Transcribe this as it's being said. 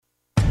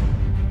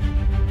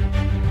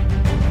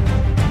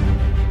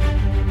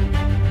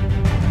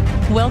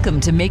Welcome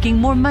to Making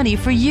More Money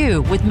for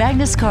You with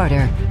Magnus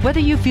Carter. Whether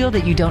you feel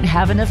that you don't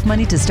have enough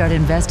money to start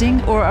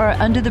investing or are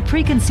under the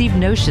preconceived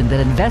notion that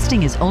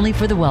investing is only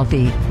for the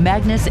wealthy,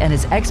 Magnus and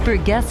his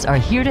expert guests are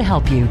here to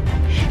help you.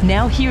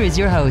 Now here is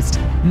your host,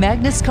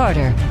 Magnus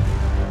Carter.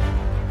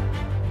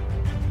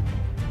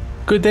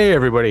 Good day,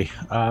 everybody.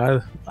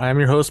 I'm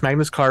your host,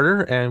 Magnus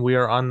Carter, and we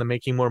are on the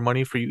Making More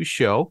Money for You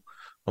show,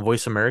 a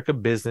Voice America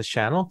business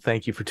channel.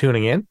 Thank you for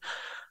tuning in.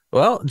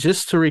 Well,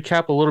 just to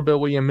recap a little bit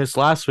what you missed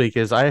last week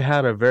is I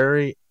had a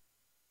very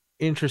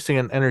interesting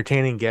and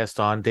entertaining guest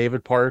on,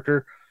 David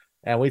Parker,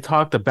 and we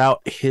talked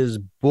about his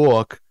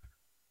book,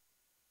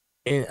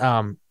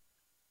 Income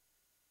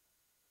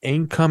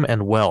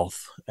and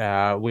Wealth.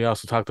 We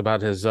also talked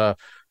about his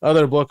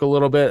other book a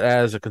little bit,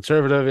 As a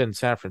Conservative in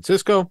San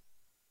Francisco.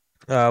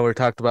 We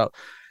talked about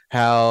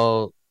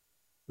how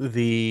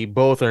the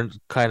both are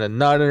kind of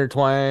not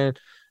intertwined,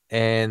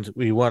 and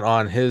we went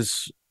on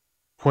his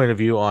point of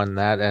view on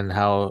that and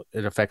how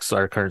it affects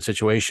our current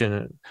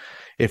situation.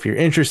 If you're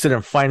interested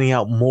in finding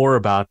out more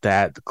about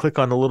that, click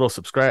on the little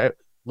subscribe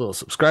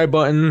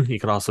button. You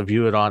can also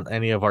view it on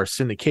any of our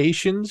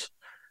syndications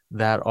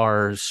that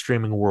are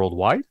streaming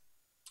worldwide.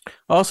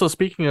 Also,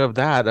 speaking of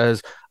that,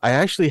 as I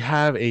actually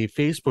have a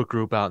Facebook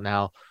group out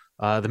now,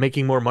 the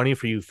Making More Money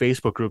for You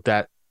Facebook group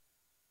that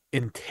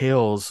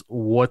entails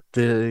what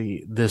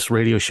this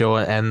radio show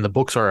and the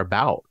books are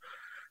about.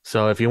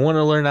 So if you want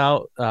to learn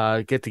out,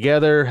 get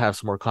together, have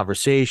some more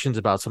conversations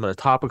about some of the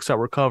topics that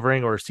we're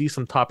covering, or see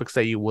some topics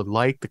that you would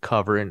like to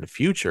cover in the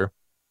future,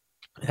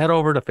 head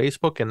over to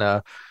Facebook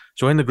and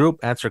join the group,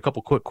 answer a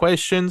couple quick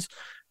questions,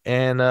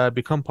 and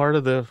be part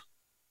of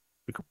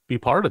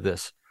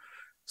this.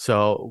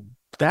 So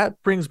that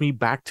brings me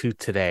back to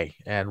today,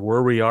 and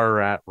where we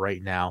are at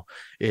right now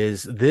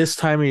is this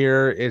time of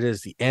year. It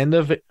is the end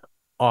of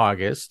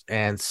August,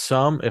 and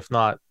some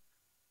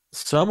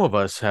of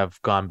us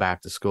have gone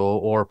back to school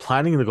or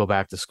planning to go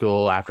back to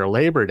school after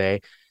Labor Day,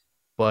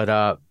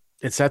 but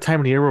it's that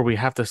time of the year where we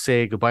have to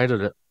say goodbye to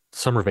the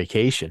summer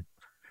vacation.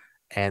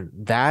 And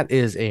that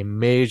is a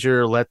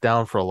major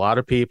letdown for a lot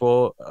of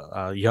people,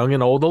 young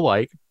and old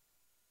alike,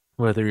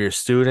 whether you're a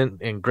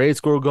student in grade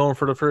school going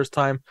for the first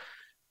time,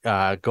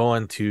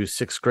 going to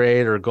sixth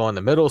grade, or going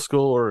to middle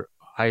school or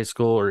high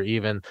school or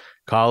even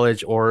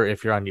college, or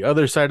if you're on the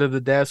other side of the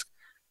desk,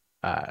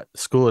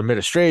 school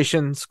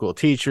administration, school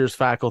teachers,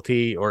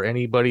 faculty, or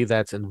anybody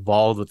that's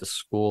involved with the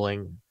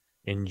schooling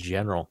in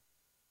general.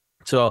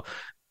 So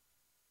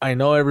I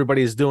know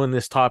everybody's doing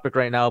this topic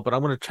right now, but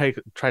I'm going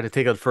to try to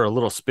take it for a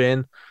little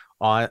spin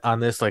on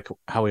this, like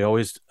how I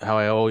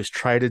always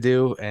try to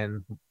do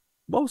and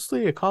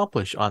mostly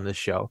accomplish on this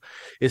show,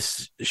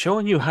 is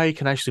showing you how you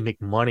can actually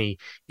make money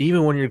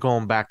even when you're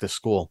going back to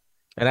school,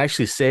 and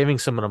actually saving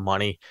some of the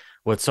money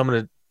with some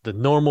of the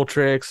normal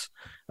tricks,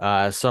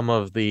 some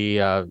of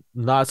the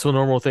not so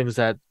normal things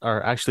that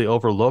are actually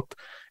overlooked.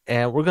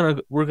 And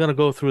we're gonna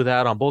go through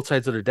that on both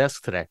sides of the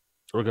desk today.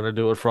 We're gonna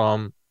do it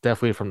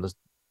definitely from the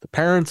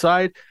parent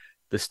side,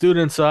 the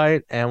student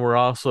side, and we're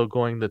also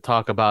going to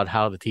talk about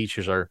how the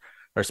teachers are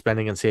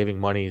spending and saving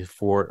money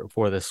for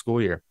this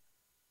school year.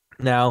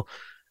 Now,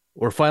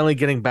 we're finally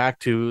getting back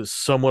to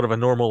somewhat of a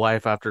normal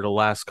life after the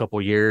last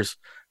couple years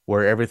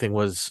where everything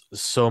was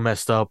so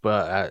messed up.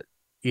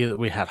 Either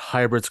we had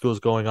hybrid schools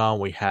going on,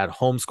 we had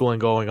homeschooling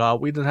going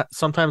on.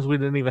 Sometimes we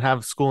didn't even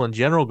have school in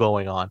general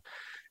going on,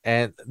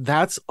 and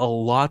that's a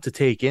lot to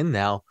take in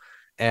now.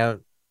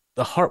 And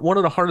one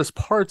of the hardest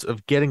parts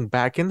of getting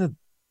back into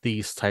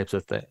these types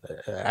of things,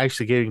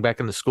 actually getting back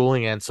into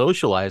schooling and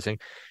socializing,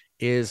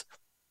 is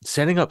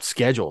setting up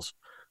schedules.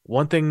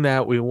 One thing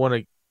that I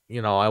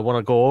want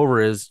to go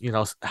over is,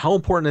 how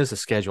important is a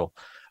schedule?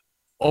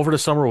 Over the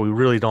summer, we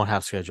really don't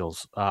have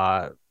schedules.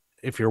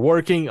 If you're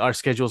working, our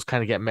schedules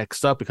kind of get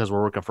mixed up because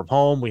we're working from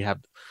home. We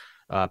have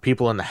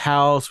people in the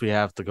house. We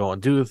have to go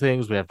and do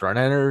things. We have to run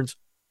errands.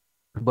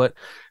 But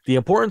the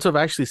importance of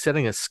actually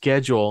setting a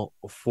schedule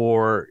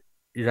for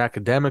your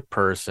academic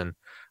person,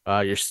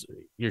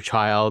 your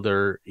child,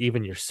 or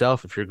even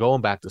yourself, if you're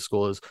going back to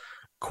school, is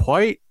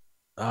quite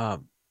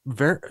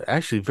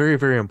very,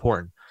 very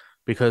important,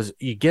 because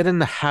you get in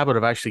the habit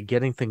of actually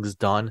getting things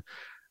done.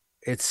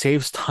 It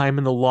saves time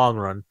in the long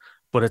run,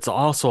 but it's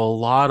also a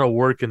lot of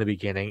work in the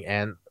beginning.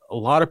 And a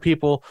lot of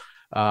people,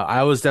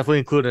 I was definitely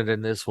included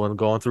in this one,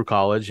 going through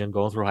college and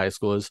going through high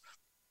school, is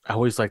I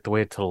always like to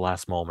wait till the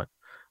last moment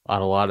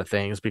on a lot of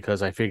things,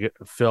 because I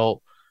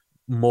felt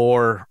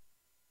more,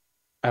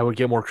 I would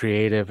get more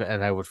creative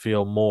and I would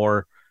feel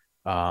more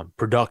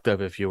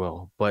productive, if you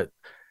will. But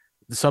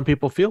some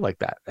people feel like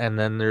that. And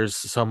then there's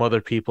some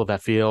other people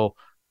that feel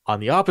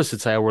on the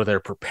opposite side, where they're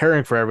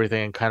preparing for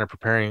everything and kind of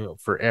preparing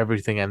for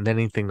everything and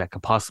anything that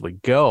could possibly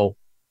go.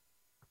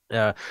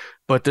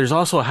 But there's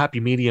also a happy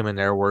medium in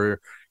there where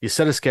you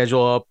set a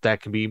schedule up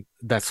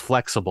that's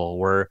flexible,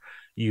 where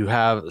you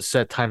have a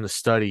set time to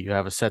study, you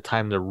have a set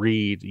time to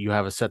read, you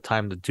have a set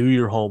time to do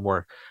your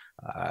homework,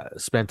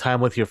 spend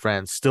time with your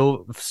friends,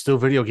 still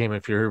video game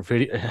if you're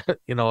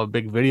a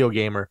big video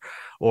gamer,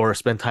 or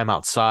spend time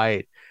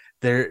outside.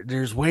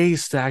 There's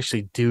ways to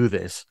actually do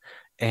this.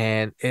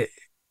 And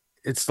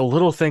it's the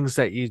little things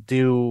that you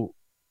do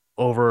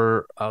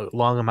over a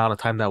long amount of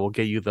time that will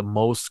get you the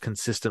most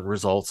consistent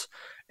results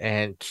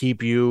and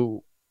keep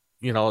you,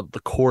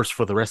 the course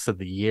for the rest of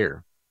the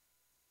year.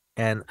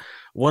 And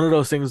one of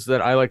those things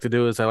that I like to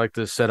do is I like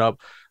to set up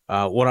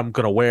what I'm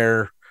going to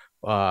wear,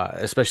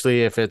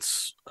 especially if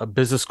it's a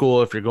business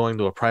school. If you're going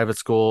to a private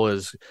school,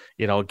 is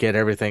get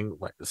everything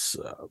like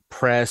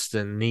pressed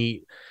and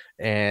neat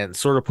and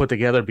sort of put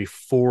together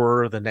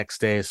before the next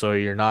day, so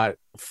you're not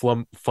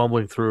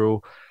fumbling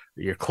through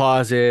your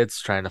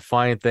closets trying to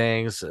find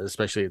things,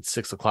 especially at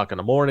 6 o'clock in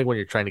the morning when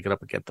you're trying to get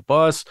up and get the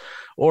bus,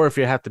 or if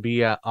you have to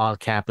be on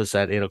campus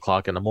at 8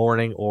 o'clock in the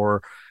morning,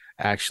 or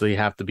actually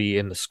have to be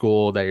in the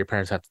school that your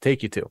parents have to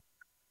take you to.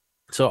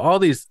 So all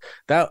these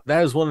that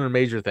is one of the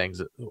major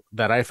things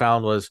that I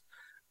found was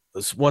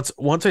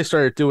once I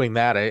started doing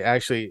that, I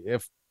actually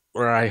if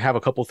or I have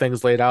a couple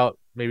things laid out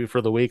maybe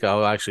for the week,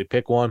 I'll actually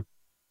pick one,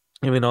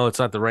 even though it's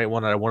not the right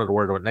one that I wanted to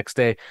wear to the next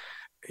day.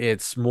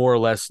 It's more or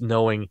less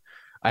knowing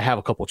I have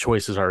a couple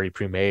choices already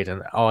pre-made,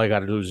 and all I got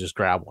to do is just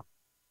grab one.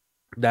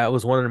 That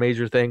was one of the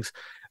major things.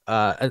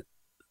 A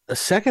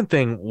second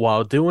thing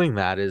while doing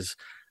that is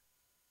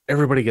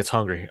everybody gets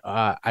hungry.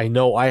 I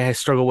know I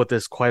struggle with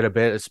this quite a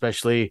bit,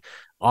 especially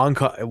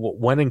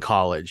when in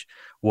college,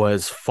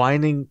 was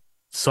finding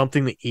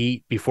something to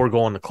eat before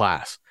going to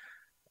class.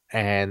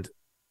 And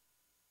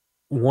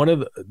one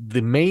of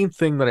the main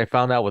thing that I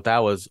found out with that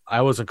was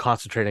I wasn't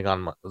concentrating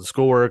on my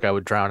schoolwork. I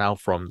would drown out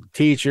from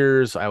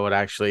teachers. I would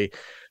actually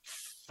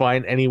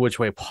find any which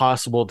way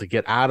possible to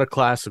get out of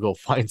class to go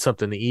find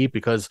something to eat,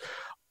 because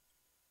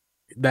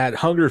that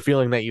hunger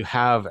feeling that you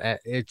have,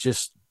 it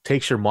just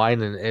takes your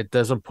mind and it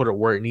doesn't put it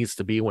where it needs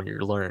to be when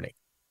you're learning.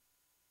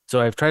 So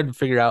I've tried to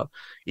figure out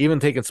even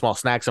taking small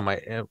snacks in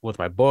my with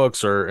my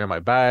books or in my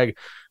bag,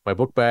 my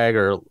book bag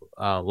or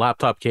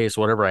laptop case,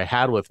 whatever I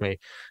had with me,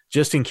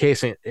 just in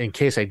case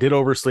I did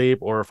oversleep,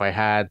 or if I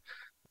had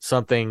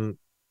something,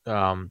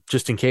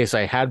 just in case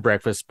I had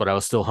breakfast but I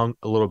was still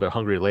a little bit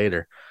hungry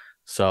later.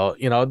 So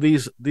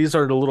these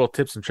are the little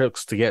tips and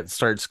tricks to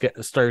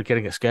start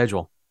getting a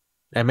schedule,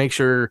 and make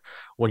sure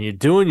when you're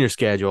doing your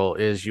schedule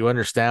is you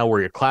understand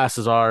where your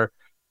classes are.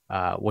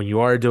 When you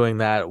are doing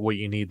that, what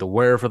you need to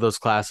wear for those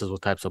classes,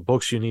 what types of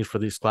books you need for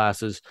these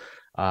classes,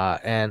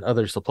 and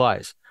other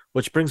supplies.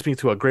 Which brings me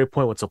to a great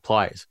point with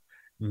supplies.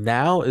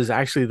 Now is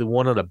actually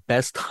one of the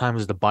best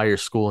times to buy your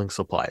schooling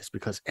supplies,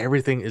 because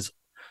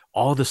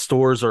all the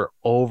stores are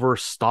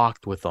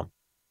overstocked with them.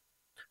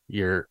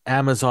 Your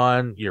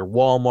Amazon, your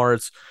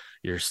Walmarts,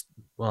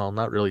 well,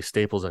 not really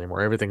Staples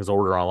anymore. Everything's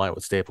ordered online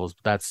with Staples,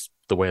 but that's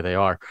the way they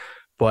are.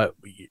 But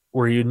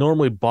where you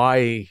normally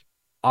buy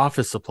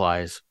office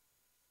supplies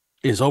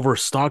is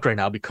overstocked right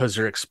now, because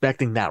they're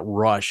expecting that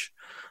rush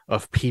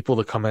of people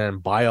to come in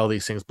and buy all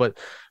these things. But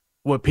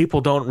what people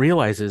don't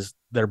realize is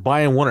they're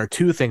buying one or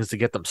two things to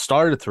get them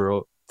started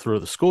through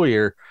the school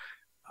year,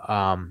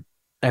 and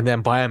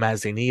then buy them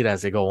as they need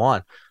as they go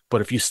on.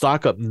 But if you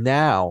stock up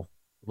now,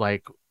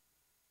 like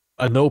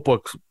a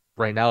notebook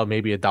right now,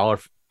 maybe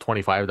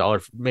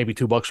 $1.25, maybe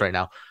 $2 right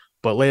now.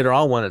 But later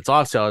on, when it's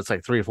off sale, it's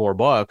like $3 or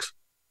 $4.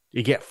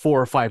 You get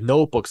 4 or 5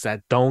 notebooks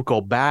that don't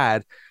go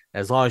bad,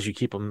 as long as you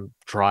keep them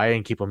dry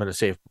and keep them in a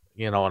safe,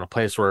 in a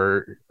place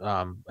where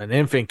an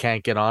infant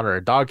can't get on or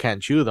a dog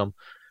can't chew them,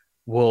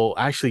 will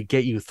actually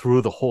get you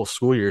through the whole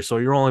school year. So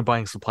you're only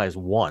buying supplies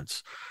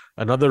once.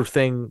 Another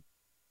thing,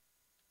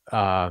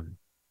 the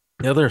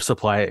other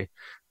supply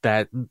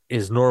that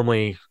is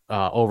normally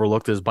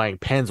overlooked is buying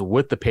pens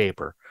with the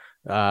paper.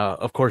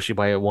 Of course, you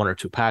buy 1 or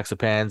 2 packs of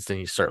pens, then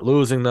you start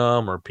losing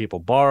them, or people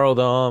borrow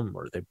them,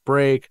 or they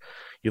break.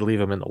 You leave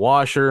them in the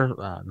washer.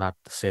 Not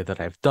to say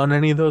that I've done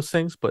any of those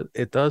things, but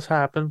it does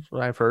happen.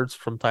 I've heard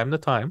from time to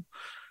time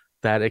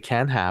that it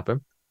can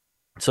happen.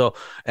 So,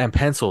 and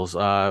pencils,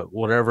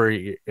 whatever,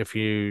 if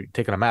you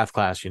taking a math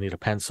class, you need a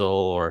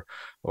pencil,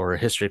 or a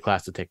history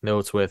class to take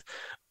notes with.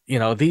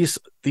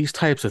 These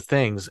types of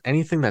things,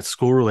 anything that's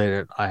school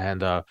related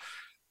and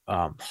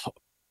um,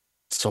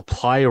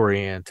 supply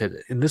oriented,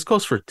 and this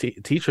goes for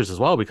teachers as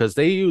well, because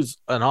they use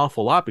an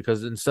awful lot,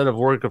 because instead of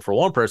working for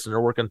one person,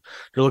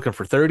 they're looking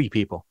for 30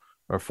 people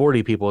or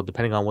 40 people,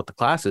 depending on what the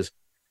class is.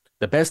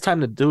 The best time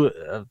to do it,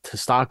 to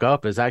stock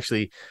up, is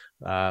actually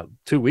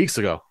 2 weeks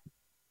ago,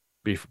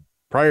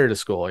 prior to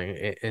school,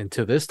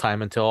 into this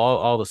time, until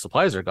all the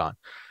supplies are gone.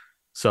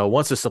 So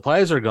once the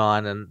supplies are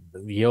gone and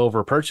the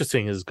over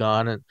purchasing is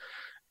gone,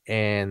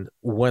 and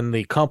when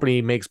the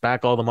company makes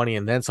back all the money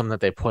and then some that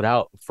they put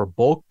out for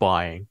bulk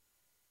buying,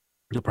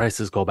 the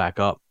prices go back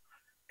up.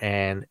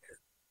 And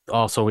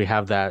also we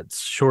have that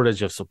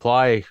shortage of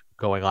supply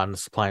going on, the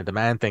supply and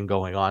demand thing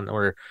going on,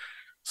 where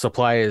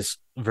supply is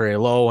very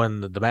low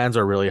and the demands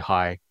are really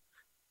high.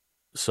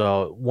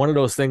 So one of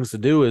those things to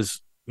do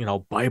is,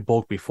 buy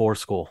bulk before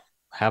school.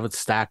 Have it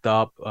stacked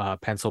up,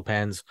 pencil,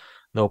 pens,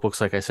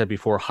 notebooks, like I said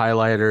before,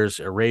 highlighters,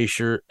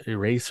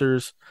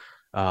 erasers,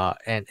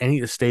 and any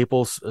of the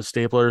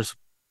staplers,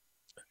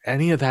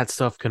 any of that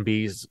stuff can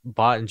be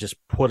bought and just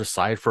put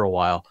aside for a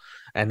while,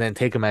 and then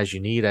take them as you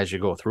need as you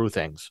go through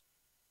things.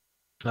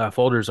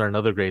 Folders are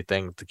another great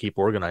thing to keep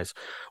organized.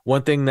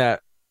 One thing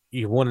that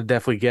you want to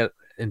definitely get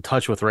in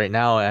touch with right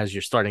now as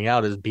you're starting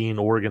out is being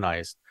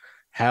organized.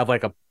 Have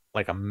like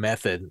a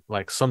method,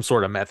 like some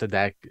sort of method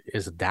that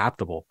is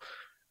adaptable.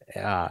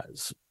 Uh,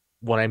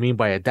 what I mean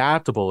by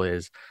adaptable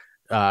is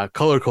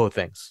color code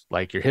things.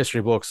 Like your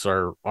history books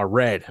are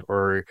red,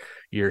 or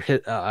your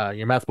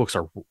math books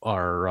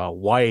are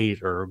white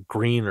or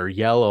green or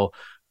yellow.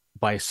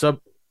 By sub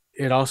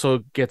It also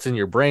gets in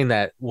your brain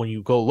that when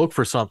you go look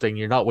for something,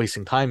 you're not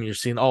wasting time. You're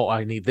seeing, oh,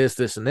 I need this,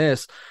 this, and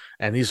this,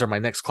 and these are my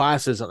next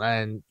classes,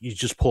 and you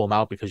just pull them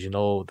out because you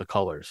know the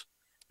colors.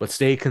 But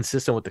stay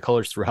consistent with the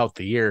colors throughout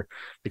the year,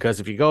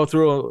 because if you go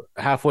through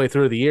halfway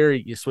through the year,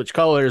 you switch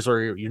colors,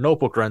 or your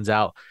notebook runs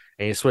out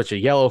and you switch a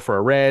yellow for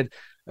a red,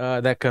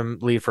 that can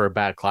lead for a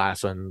bad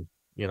class and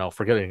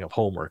forgetting of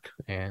homework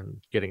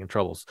and getting in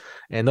troubles.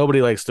 And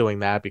nobody likes doing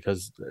that,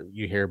 because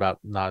you hear about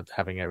not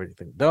having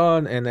everything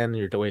done, and then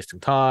you're wasting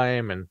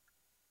time, and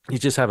you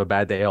just have a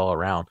bad day all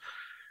around.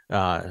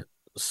 uh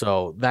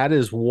so that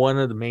is one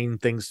of the main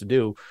things to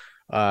do.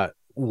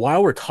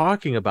 While we're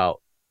talking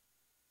about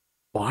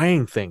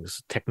buying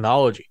things,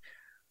 technology,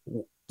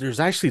 there's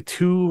actually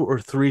two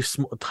or three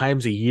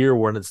times a year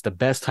when it's the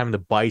best time to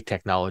buy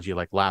technology,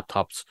 like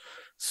laptops,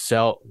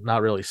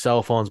 not really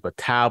cell phones, but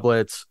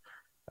tablets,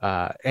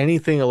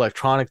 anything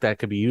electronic that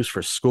could be used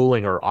for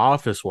schooling or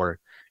office work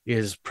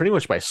is pretty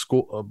much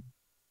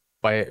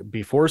by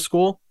before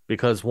school,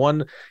 because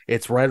one,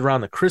 it's right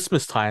around the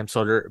Christmas time,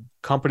 so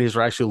companies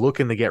are actually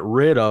looking to get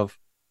rid of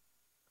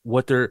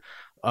what their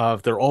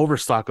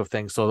overstock of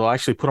things, so they'll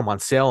actually put them on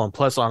sale. And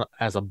plus, on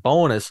as a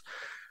bonus,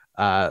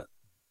 uh,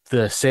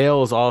 the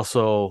sales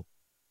also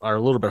are a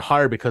little bit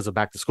higher because of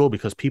back to school,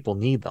 because people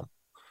need them.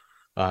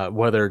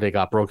 Whether they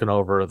got broken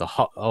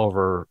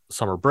over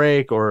summer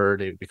break, or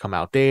they become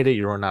outdated,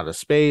 you run out of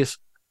space,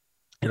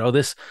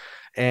 this,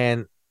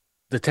 and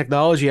the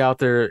technology out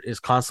there is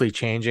constantly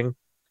changing.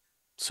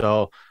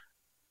 So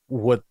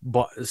what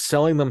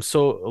selling them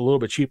so a little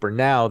bit cheaper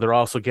now, they're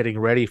also getting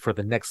ready for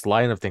the next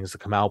line of things to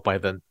come out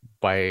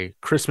by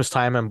Christmas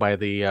time, and by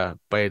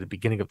the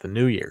beginning of the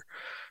new year.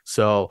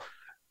 So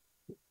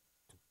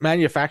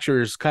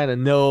manufacturers kind of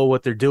know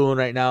what they're doing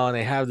right now, and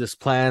they have this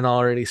plan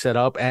already set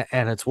up,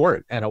 and it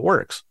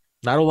works.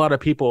 Not a lot of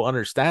people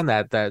understand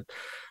that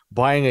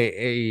buying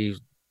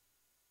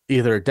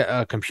either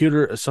a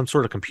computer, some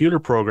sort of computer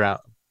program,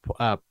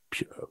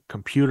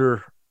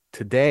 computer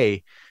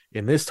today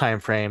in this time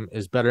frame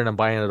is better than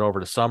buying it over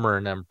the summer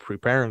and then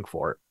preparing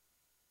for it.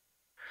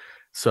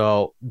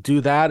 So do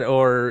that,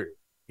 or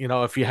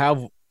if you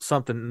have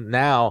something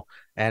now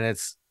and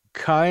it's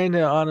kind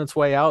of on its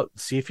way out,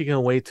 see if you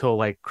can wait till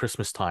like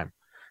Christmas time.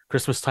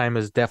 Christmas time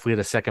is definitely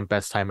the second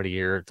best time of the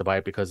year to buy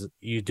it, because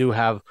you do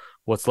have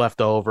what's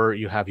left over.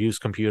 You have used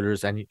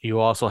computers, and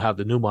you also have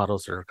the new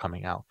models that are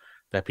coming out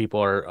that people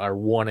are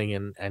wanting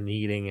and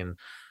needing,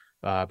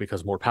 and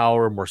because more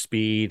power, more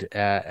speed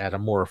at a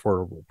more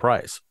affordable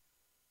price.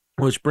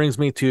 Which brings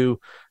me to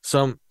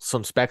some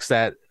specs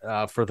that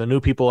for the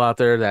new people out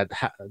there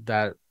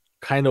that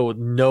kind of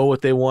know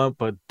what they want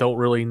but don't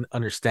really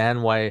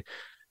understand why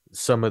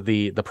some of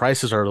the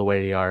prices are the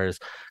way they are. Is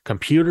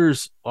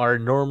computers are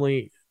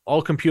normally,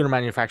 all computer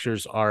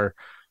manufacturers are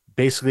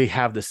basically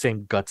have the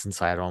same guts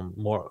inside them.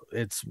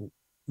 It's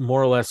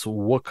more or less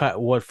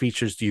what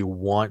features do you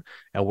want,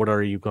 and what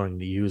are you going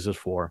to use it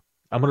for.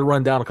 I'm going to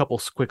run down a couple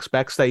quick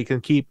specs that you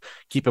can keep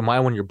in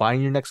mind when you're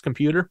buying your next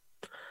computer,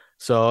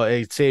 so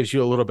it saves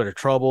you a little bit of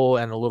trouble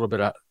and a little bit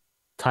of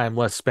time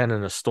less spent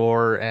in a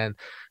store and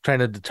trying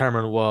to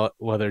determine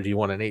whether do you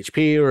want an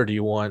HP, or do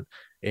you want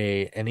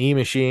an E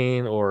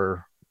machine,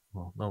 or,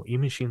 well, no, E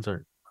machines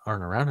aren't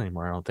around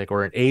anymore, I don't think,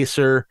 or an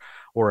Acer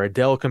or a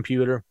Dell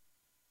computer.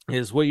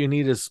 Is what you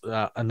need is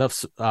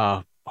enough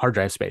hard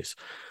drive space.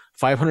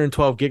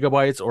 512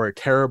 gigabytes or a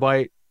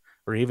terabyte,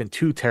 or even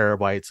 2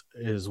 terabytes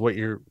is what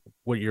you're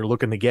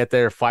looking to get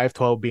there.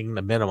 512 being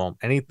the minimum.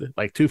 Any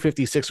like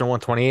 256 or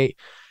 128,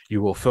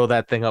 you will fill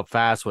that thing up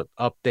fast with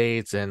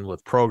updates and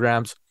with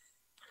programs.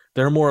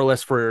 They're more or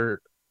less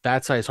for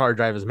that size hard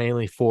drive, is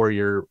mainly for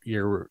your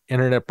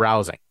internet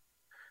browsing,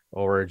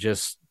 or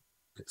just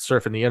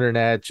surfing the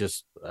internet,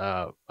 just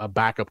a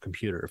backup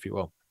computer, if you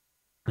will.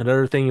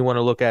 Another thing you want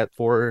to look at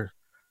for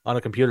on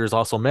a computer is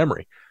also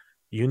memory.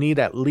 You need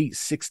at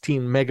least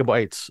 16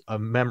 megabytes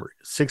of memory,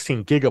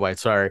 16 gigabytes.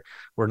 Sorry,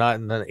 we're not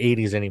in the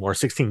 80s anymore.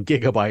 16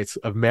 gigabytes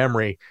of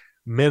memory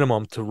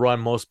minimum to run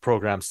most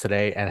programs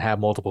today and have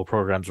multiple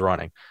programs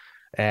running.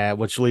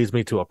 Which leads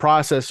me to a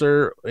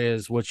processor,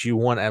 is what you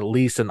want at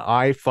least an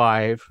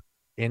i5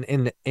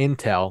 in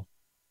Intel,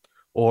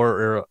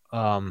 or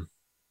a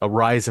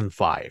Ryzen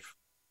 5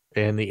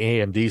 in the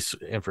AMD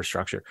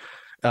infrastructure.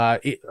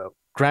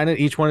 Granted,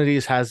 each one of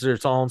these has their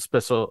own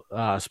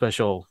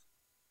special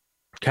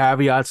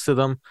caveats to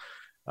them.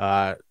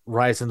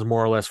 Ryzen's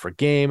more or less for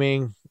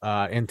gaming.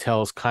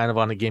 Intel's kind of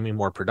on the gaming,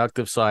 more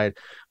productive side,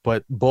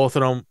 but both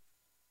of them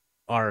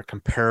are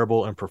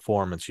comparable in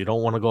performance. You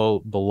don't want to go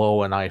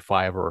below an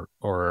i5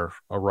 or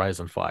a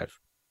Ryzen 5.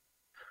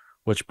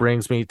 which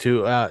brings me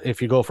to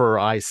if you go for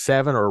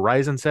i7 or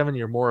Ryzen 7,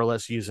 you're more or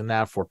less using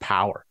that for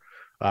power.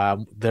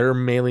 They're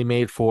mainly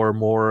made for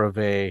more of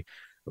a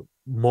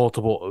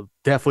multiple,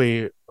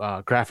 definitely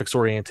graphics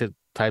oriented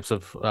types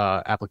of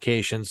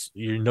applications.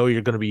 You know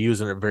you're going to be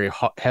using it very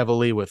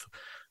heavily with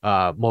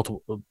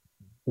multiple,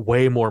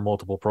 way more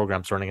multiple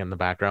programs running in the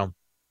background,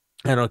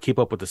 and it'll keep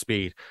up with the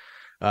speed.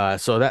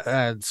 So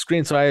that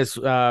screen size,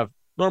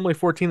 normally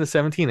 14 to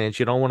 17 inch.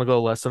 You don't want to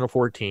go less than a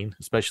 14,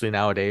 especially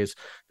nowadays.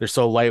 They're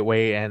so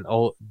lightweight, and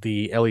all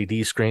the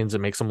LED screens,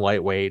 it makes them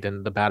lightweight,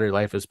 and the battery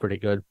life is pretty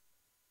good.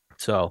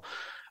 So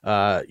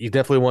you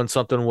definitely want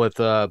something with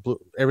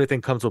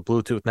everything comes with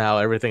Bluetooth now.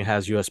 Everything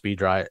has USB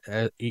drive,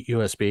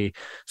 USB.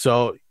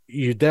 So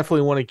you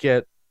definitely want to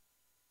get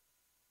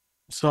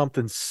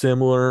something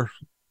similar.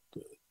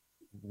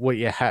 What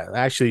you have,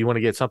 actually, you want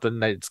to get something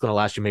that's going to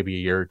last you maybe a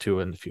year or two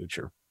in the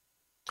future.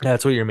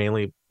 That's what you're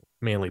mainly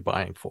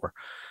buying for,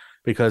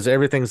 because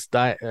everything's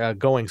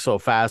going so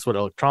fast with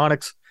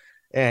electronics,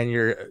 and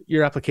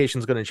your application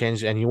is going to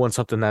change, and you want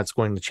something that's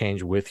going to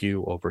change with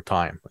you over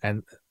time,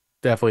 and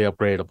definitely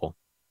upgradable.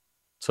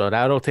 So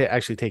that'll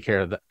actually take care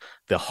of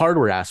the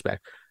hardware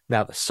aspect.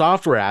 Now, the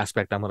software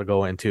aspect I'm going to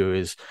go into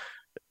is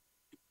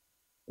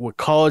with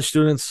college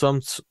students,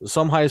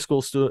 some high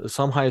school students,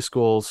 some high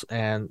schools,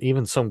 and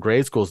even some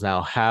grade schools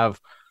now have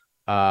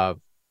uh,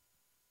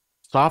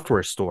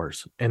 software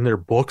stores in their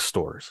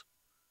bookstores.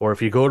 Or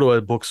if you go to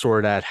a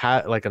bookstore that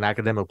like an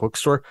academic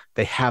bookstore,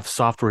 they have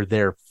software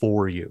there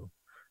for you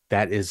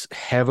that is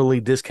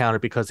heavily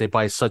discounted because they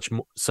buy such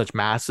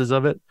masses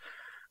of it.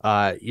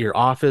 Uh, your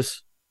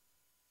office,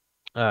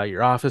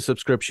 your office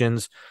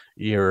subscriptions,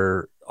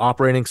 your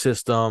operating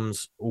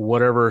systems,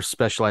 whatever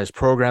specialized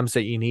programs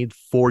that you need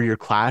for your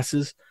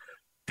classes,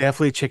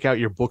 definitely check out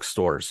your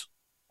bookstores.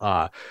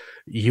 Uh,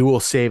 you will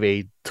save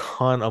a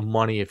ton of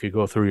money if you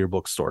go through your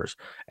bookstores,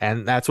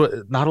 and that's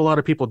what not a lot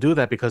of people do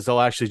that, because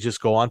they'll actually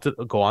just go on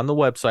the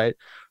website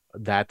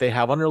that they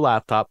have on their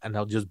laptop and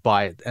they'll just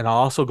buy it. And it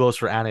also goes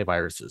for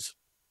antiviruses.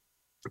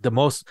 The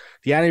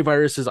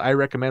antiviruses I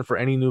recommend for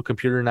any new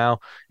computer now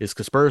is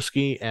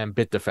Kaspersky and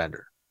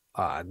Bitdefender.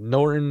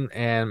 Norton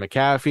and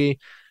McAfee,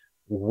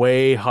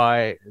 way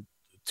high,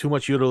 too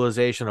much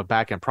utilization of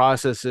backend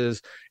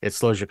processes. It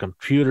slows your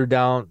computer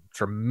down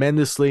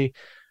tremendously.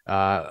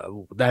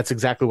 That's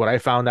exactly what I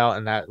found out,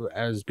 and that,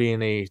 as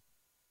being a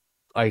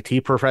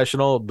IT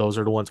professional, those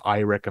are the ones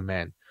I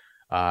recommend.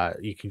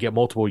 You can get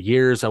multiple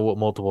years and with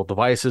multiple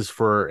devices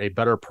for a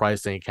better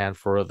price than you can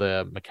for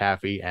the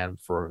McAfee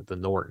and for the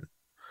Norton,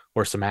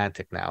 or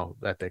Symantec now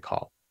that they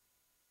call.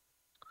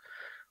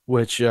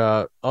 Which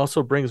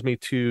also brings me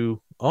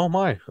to, oh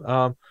my,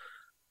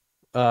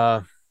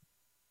 uh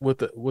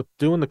with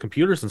doing the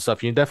computers and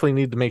stuff, you definitely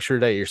need to make sure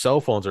that your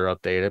cell phones are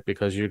updated,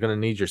 because you're going to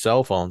need your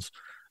cell phones.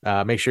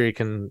 Make sure you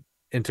can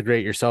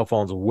integrate your cell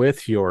phones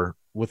with your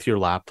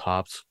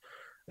laptops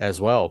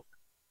as well.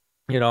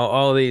 You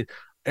know,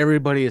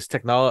 everybody is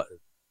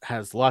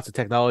has lots of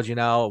technology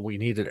now. We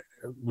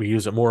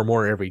use it more and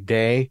more every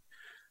day,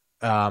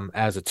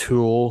 as a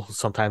tool,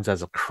 sometimes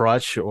as a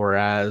crutch, or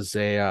as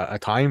a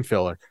time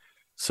filler.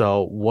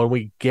 So when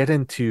we get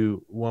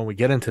into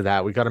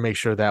that, we got to make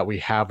sure that we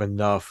have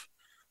enough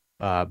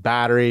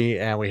battery,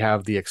 and we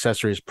have the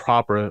accessories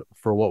proper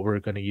for what we're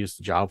going to use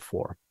the job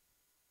for.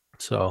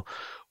 So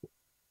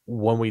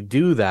when we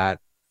do that,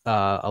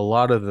 a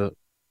lot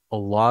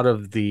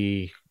of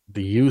the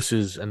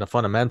uses and the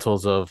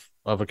fundamentals of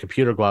a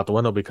computer go out the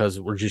window, because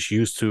we're just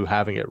used to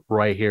having it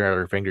right here at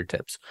our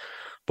fingertips.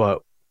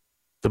 But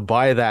to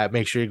buy that,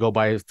 make sure you go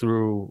buy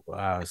through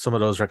some of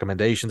those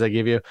recommendations I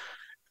give you.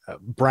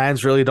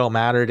 Brands really don't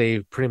matter. They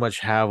pretty much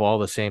have all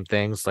the same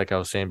things, like I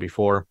was saying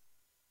before.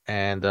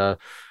 And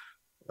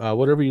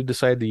whatever you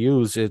decide to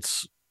use,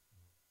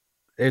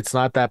 it's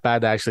not that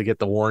bad to actually get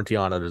the warranty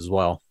on it as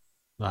well.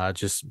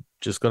 Just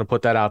going to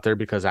put that out there,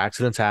 because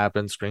accidents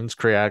happen, screens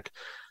crack,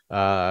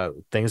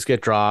 things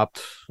get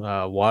dropped,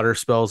 water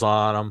spills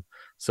on them.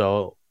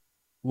 So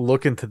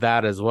look into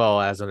that as well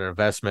as an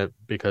investment,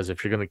 because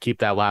if you're going to keep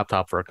that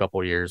laptop for a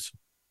couple of years,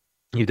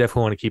 you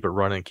definitely want to keep it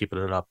running, keeping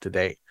it up to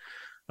date.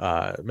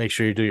 Make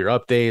sure you do your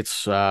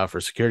updates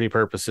for security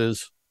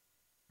purposes.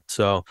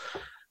 So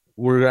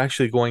we're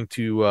actually going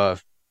to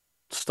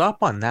stop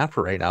on that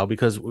for right now,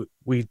 because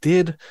we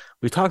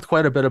talked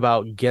quite a bit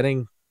about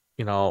getting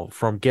your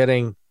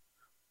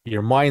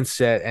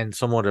mindset and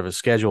somewhat of a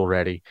schedule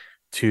ready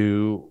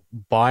to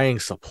buying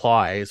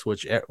supplies,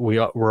 which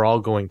we're all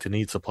going to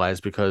need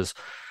supplies, because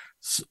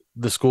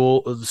the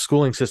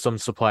schooling system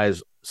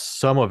supplies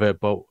some of it,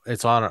 but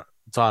it's on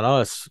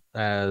us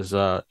as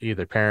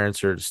either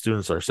parents or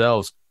students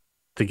ourselves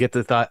to get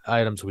the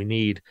items we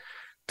need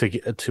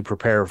to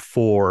prepare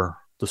for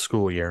the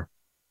school year.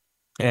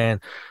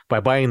 And by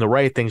buying the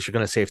right things, you're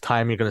going to save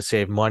time, you're going to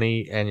save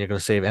money, and you're going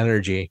to save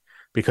energy,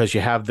 because you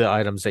have the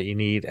items that you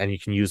need and you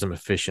can use them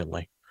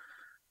efficiently.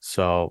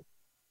 So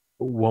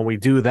when we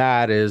do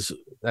that,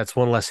 that's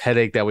one less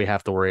headache that we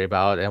have to worry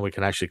about, and we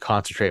can actually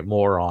concentrate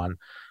more on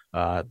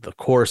the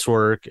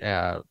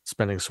coursework,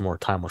 spending some more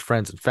time with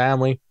friends and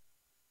family,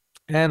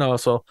 And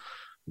also,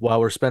 while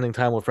we're spending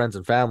time with friends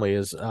and family,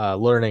 is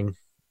learning,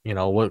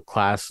 what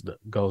class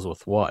goes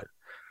with what.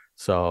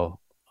 So,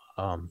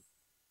 um,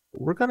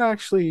 we're gonna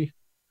actually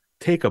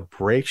take a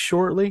break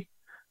shortly,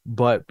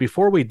 but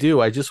before we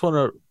do, I just want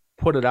to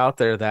put it out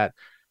there that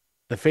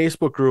the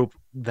Facebook group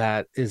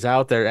that is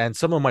out there and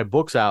some of my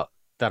books out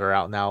that are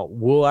out now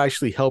will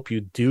actually help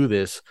you do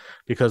this,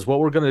 because what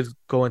we're going to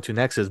go into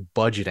next is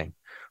budgeting.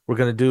 We're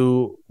going to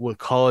do with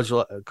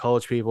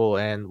college people,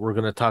 and we're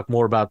going to talk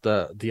more about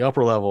the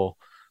upper level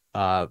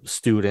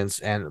students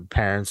and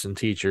parents and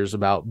teachers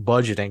about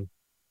budgeting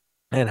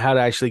and how to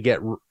actually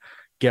get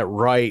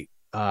right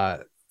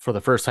for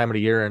the first time of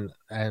the year,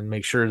 and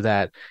make sure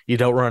that you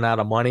don't run out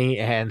of money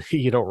and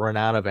you don't run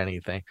out of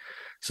anything.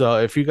 So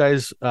if you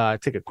guys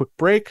take a quick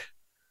break,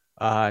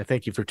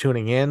 thank you for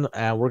tuning in,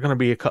 and we're going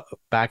to be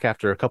back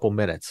after a couple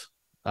minutes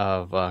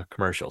of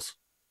commercials.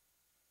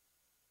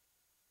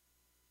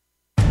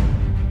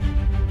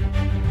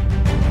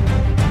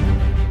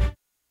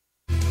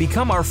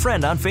 Become our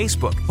friend on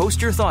Facebook.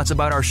 Post your thoughts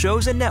about our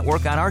shows and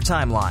network on our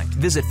timeline.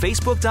 Visit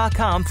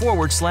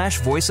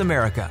facebook.com/Voice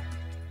America.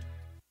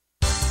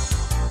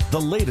 The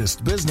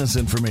latest business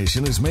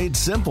information is made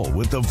simple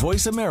with the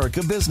Voice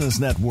America Business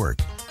Network.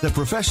 The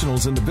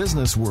professionals in the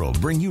business world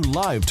bring you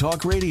live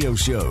talk radio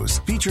shows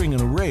featuring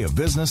an array of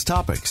business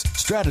topics,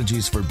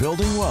 strategies for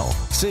building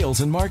wealth,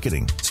 sales and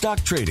marketing, stock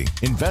trading,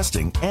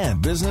 investing,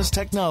 and business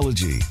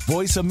technology.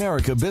 Voice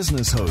America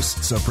Business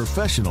hosts are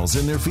professionals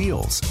in their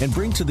fields and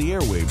bring to the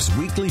airwaves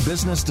weekly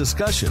business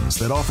discussions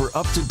that offer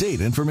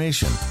up-to-date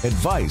information,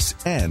 advice,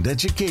 and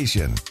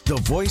education. The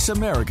Voice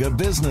America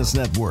Business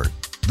Network.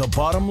 The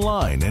bottom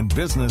line in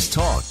business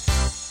talk.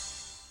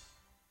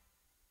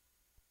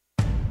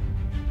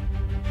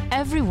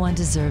 Everyone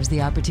deserves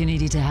the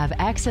opportunity to have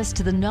access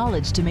to the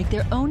knowledge to make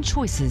their own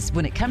choices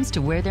when it comes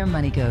to where their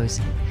money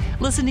goes.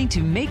 Listening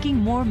to Making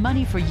More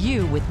Money for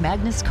You with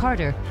Magnus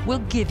Carter will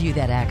give you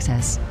that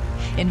access.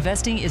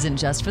 Investing isn't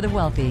just for the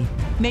wealthy.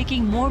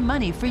 Making More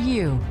Money for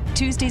You,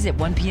 Tuesdays at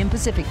 1 p.m.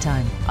 Pacific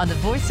Time on the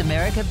Voice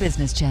America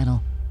Business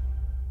Channel.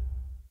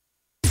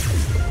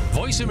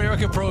 Voice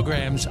America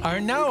programs are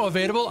now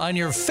available on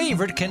your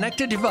favorite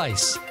connected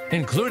device,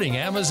 including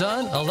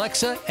Amazon,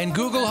 Alexa, and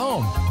Google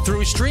Home.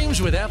 Through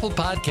streams with Apple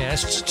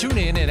Podcasts,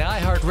 TuneIn, and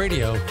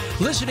iHeartRadio,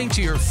 listening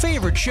to your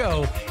favorite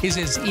show is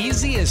as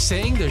easy as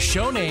saying the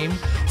show name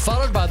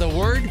followed by the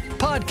word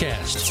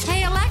podcast.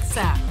 Hey,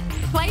 Alexa,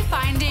 play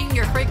Finding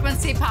Your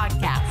Frequency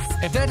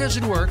podcast. If that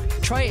doesn't work,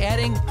 try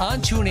adding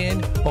on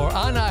TuneIn or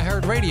on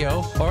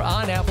iHeartRadio or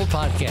on Apple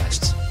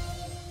Podcasts.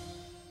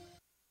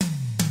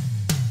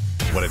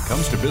 When it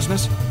comes to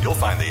business, you'll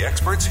find the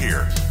experts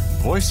here.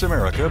 Voice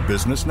America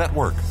Business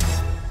Network.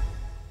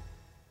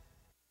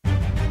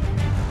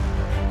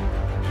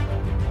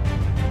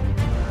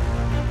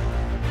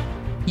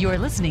 You're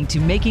listening to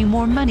Making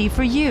More Money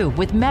for You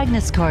with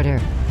Magnus Carter.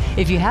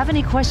 If you have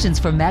any questions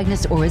for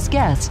Magnus or his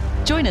guests,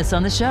 join us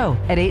on the show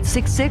at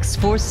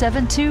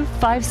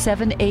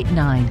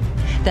 866-472-5789.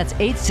 That's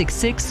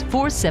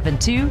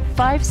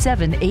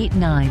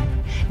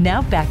 866-472-5789.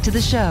 Now back to the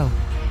show.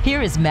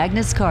 Here is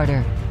Magnus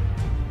Carter.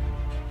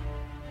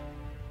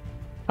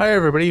 Hi,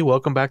 everybody.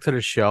 Welcome back to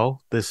the show.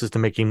 This is the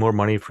Making More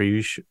Money for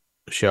You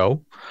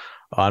show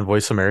on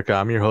Voice America.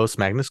 I'm your host,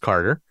 Magnus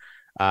Carter.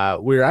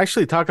 We're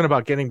actually talking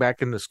about getting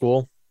back into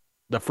school.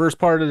 The first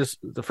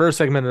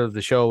segment of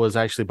the show was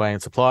actually buying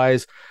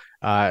supplies,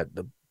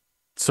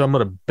 some of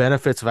the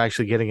benefits of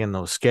actually getting in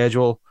the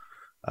schedule,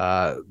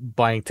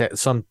 buying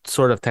some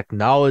sort of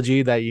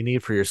technology that you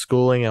need for your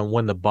schooling and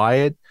when to buy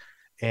it.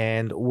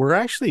 And we're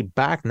actually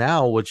back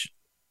now, which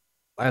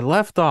I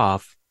left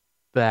off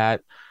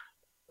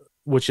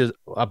which is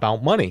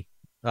about money.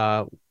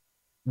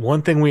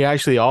 One thing we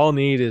actually all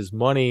need is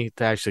money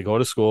to actually go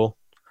to school,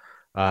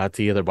 to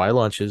either buy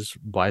lunches,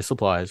 buy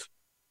supplies,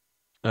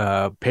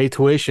 pay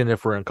tuition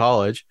if we're in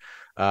college,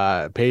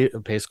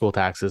 pay school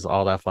taxes,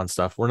 all that fun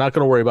stuff. We're not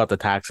going to worry about the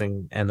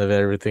taxing end of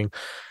everything.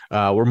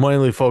 We're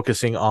mainly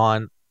focusing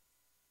on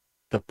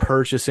the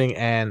purchasing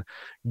and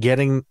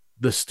getting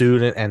the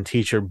student and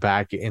teacher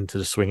back into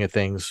the swing of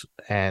things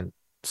and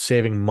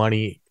saving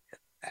money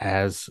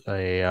as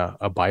a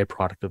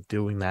byproduct of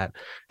doing that,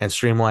 and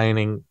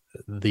streamlining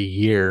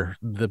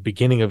the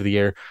beginning of the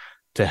year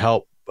to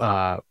help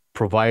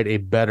provide a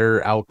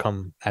better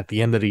outcome at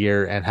the end of the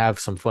year and have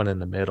some fun in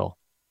the middle.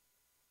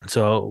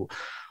 So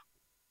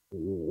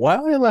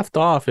while I left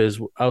off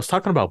is I was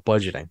talking about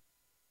budgeting.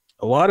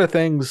 A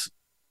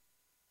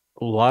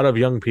lot of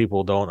young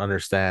people don't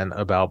understand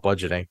about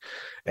budgeting,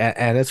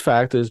 and its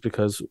fact is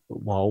because,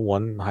 well,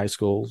 high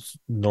schools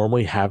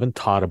normally haven't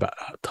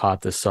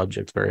taught this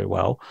subject very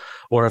well,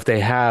 or if they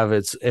have,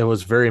 it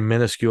was very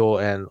minuscule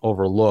and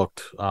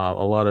overlooked. A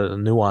lot of the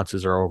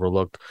nuances are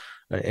overlooked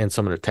in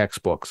some of the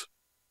textbooks.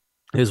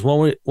 Is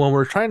when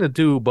we're trying to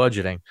do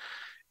budgeting,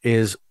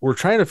 is we're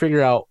trying to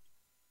figure out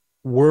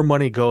where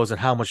money goes and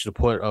how much to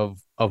put of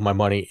my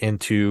money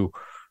into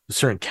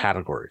certain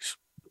categories,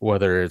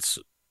 whether it's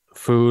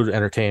food,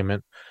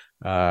 entertainment,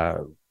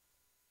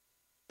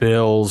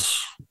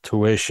 bills,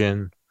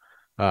 tuition,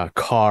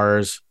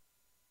 cars,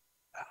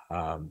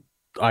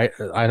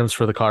 items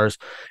for the cars,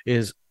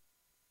 is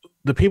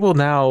the people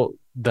now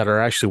that are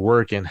actually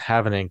working,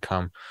 have an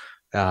income.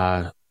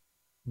 The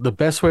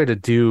best way to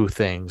do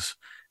things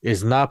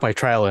is not by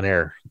trial and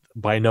error.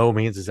 By no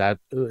means is that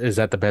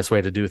the best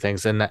way to do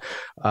things. And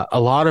a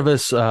lot of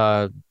us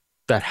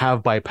that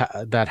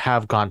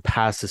have gone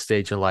past the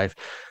stage in life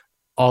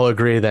all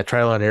agree that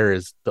trial and error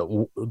is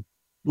the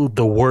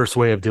worst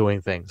way of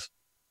doing things.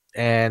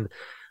 And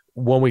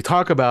when we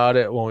talk about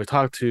it, when we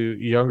talk to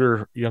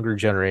younger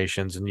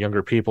generations and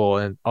younger people,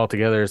 and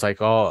altogether, it's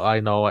like, oh, I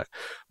know it.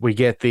 We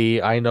get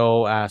the I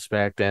know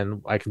aspect,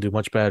 and I can do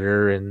much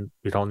better, and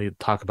we don't need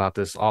to talk about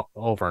this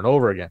over and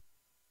over again.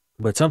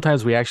 But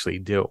sometimes we actually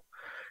do,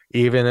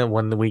 even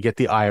when we get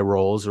the eye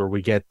rolls, or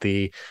we get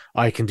the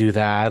I can do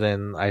that,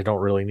 and I don't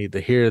really need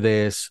to hear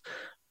this.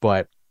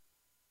 But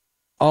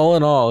all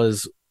in all,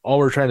 all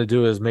we're trying to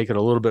do is make it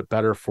a little bit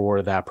better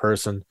for that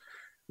person,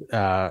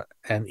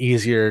 and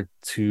easier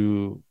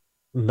to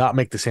not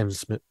make the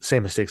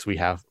same mistakes we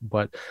have.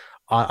 But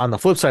on the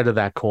flip side of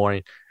that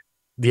coin,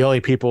 the only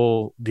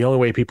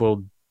way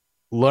people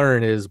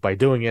learn is by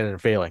doing it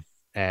and failing,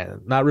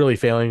 and not really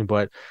failing,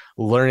 but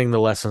learning the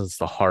lessons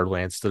the hard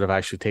way instead of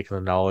actually taking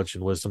the knowledge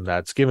and wisdom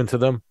that's given to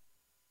them,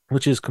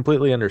 which is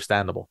completely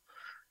understandable.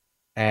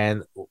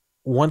 And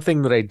one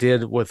thing that I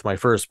did with my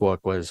first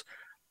book was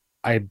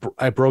I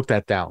broke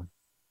that down.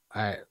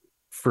 I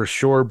for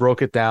sure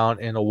broke it down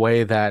in a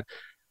way that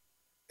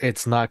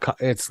it's not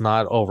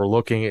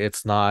overlooking,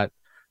 it's not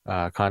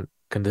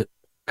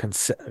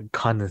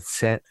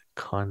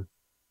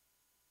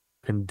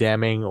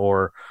condemning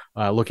or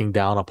looking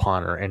down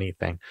upon or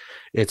anything.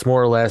 It's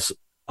more or less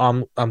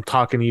I'm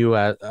talking to you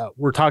as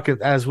we're talking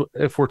as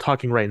if we're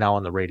talking right now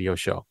on the radio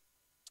show,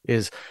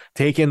 is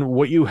taking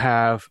what you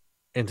have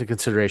into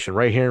consideration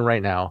right here and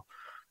right now,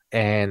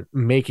 and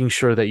making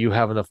sure that you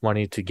have enough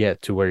money to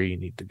get to where you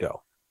need to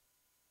go,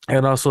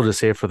 and also to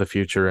save for the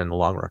future in the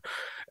long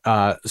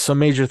run. Some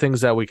major things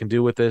that we can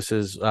do with this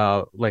is,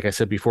 like I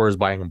said before, is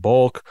buying in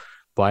bulk,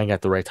 buying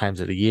at the right times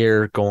of the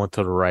year, going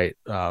to the right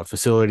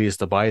facilities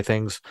to buy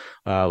things,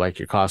 like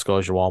your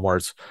Costco's, your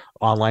Walmart's,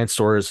 online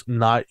stores,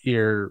 not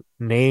your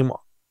name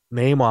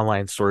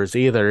online stores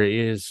either.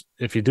 Is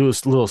if you do a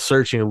little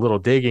searching, a little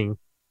digging,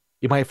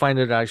 you might find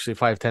it actually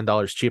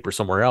 $5-10 cheaper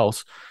somewhere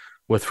else,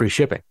 with free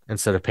shipping,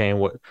 instead of paying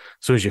what as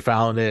soon as you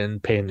found it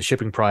and paying the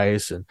shipping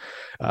price. And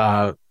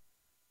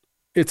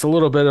it's a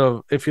little bit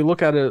of, if you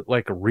look at it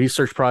like a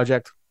research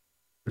project,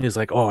 it's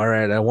like, oh, all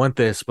right, I want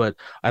this, but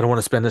I don't want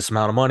to spend this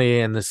amount of money.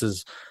 And this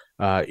is,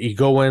 you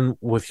go in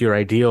with your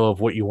ideal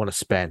of what you want to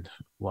spend.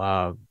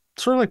 Sort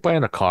of like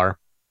buying a car,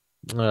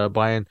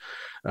 buying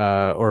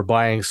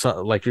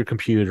some, like your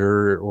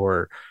computer,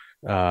 or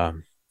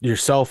your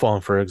cell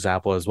phone, for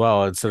example, as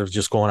well. Instead of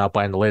just going out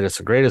buying the latest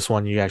and greatest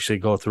one, you actually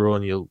go through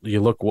and you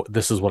look,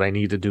 this is what I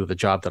need to do, the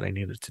job that I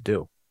needed to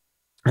do,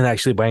 and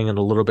actually buying it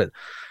a little bit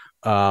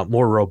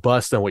more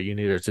robust than what you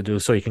needed to do,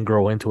 so you can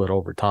grow into it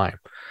over time.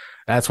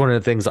 That's one of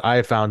the things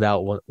I found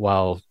out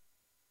while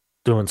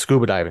doing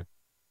scuba diving.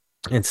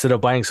 Instead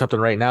of buying something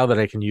right now that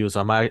I can use,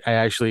 I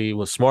actually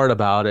was smart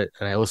about it,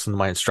 and I listened to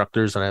my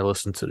instructors and I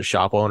listened to the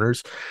shop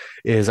owners.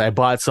 Is I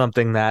bought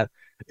something that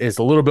is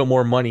a little bit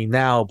more money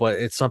now, but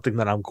it's something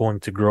that I'm going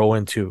to grow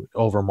into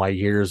over my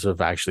years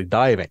of actually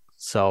diving.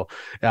 So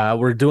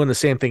we're doing the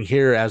same thing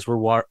here as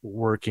we're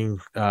working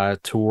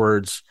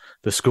towards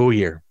the school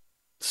year.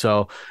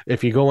 So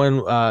if you go in,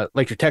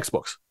 like your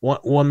textbooks,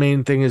 one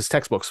main thing is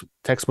textbooks.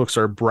 Textbooks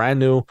are brand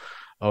new,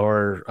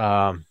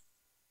 or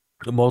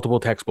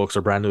multiple textbooks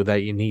are brand new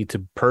that you need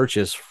to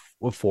purchase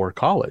for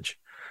college.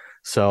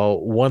 So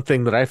one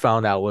thing that I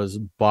found out was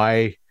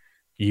buy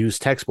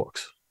used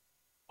textbooks.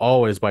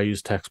 Always buy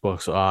used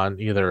textbooks on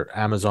either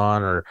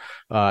Amazon or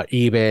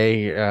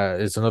eBay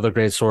is another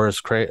great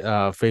source.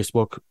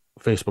 Facebook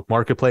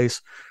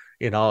Marketplace.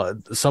 You know,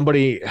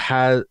 somebody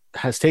has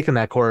taken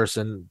that course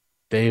and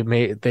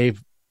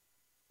they've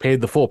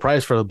paid the full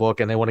price for the book,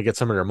 and they want to get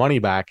some of their money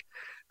back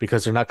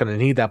because they're not going to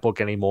need that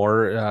book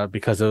anymore,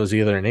 because it was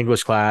either an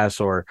English class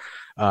or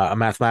a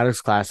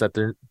mathematics class that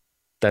they're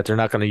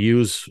not going to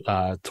use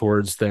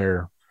towards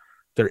their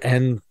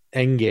end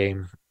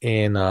game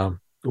in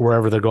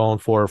wherever they're going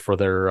for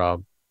their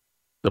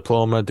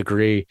diploma,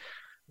 degree,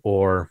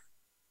 or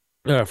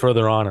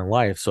further on in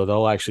life. So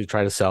they'll actually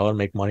try to sell and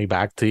make money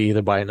back to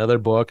either buy another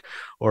book,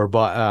 or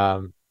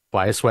buy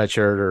a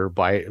sweatshirt, or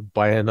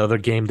buy another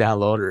game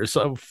download, or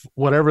so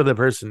whatever the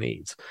person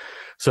needs.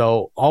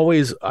 So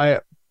always,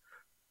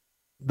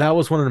 that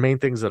was one of the main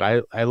things that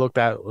I looked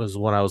at, was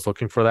when I was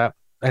looking for that.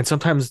 And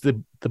sometimes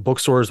the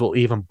bookstores will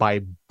even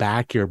buy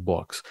back your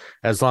books,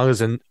 as long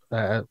as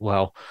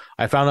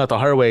I found out the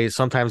hard way.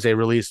 Sometimes they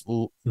release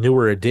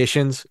newer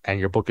editions and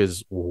your book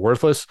is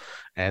worthless,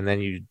 and then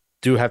you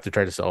do have to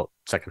try to sell it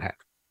secondhand.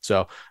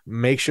 So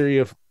make sure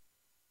you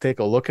take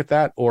a look at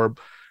that. Or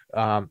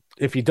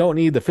if you don't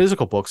need the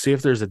physical book, see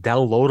if there's a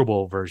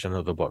downloadable version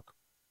of the book.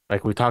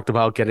 Like we talked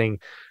about, getting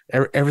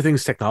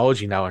everything's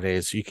technology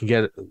nowadays. You can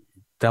get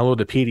download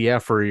the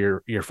PDF for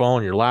your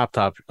phone, your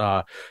laptop,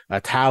 a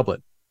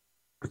tablet.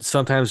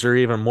 Sometimes they're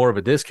even more of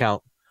a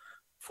discount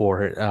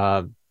for it,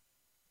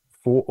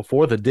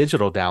 for the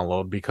digital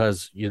download,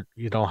 because you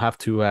don't have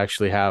to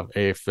actually have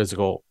a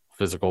physical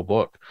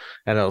book,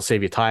 and it'll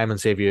save you time and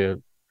save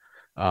you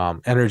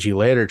energy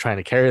later trying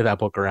to carry that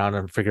book around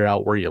and figure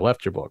out where you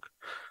left your book.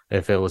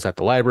 If it was at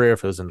the library,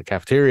 if it was in the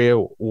cafeteria,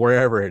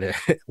 wherever it is,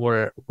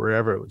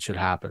 wherever it should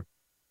happen.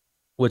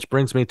 Which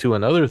brings me to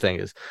another thing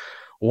is,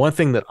 one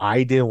thing that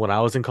I did when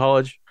I was in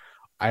college,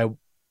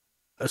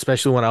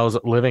 especially when I was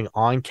living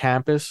on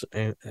campus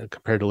and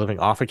compared to living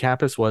off of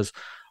campus, was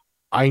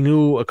I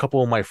knew a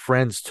couple of my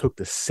friends took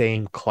the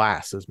same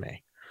class as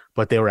me,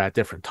 but they were at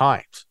different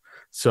times.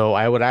 So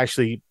I would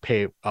actually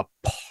pay a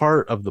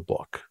part of the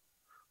book.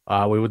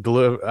 We would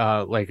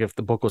deliver, like if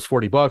the book was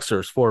 $40,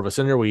 there's 4 of us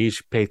in there, we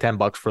each pay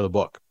 $10 for the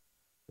book.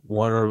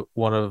 One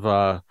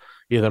of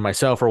either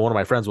myself or one of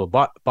my friends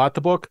bought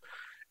the book,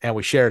 and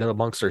we shared it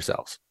amongst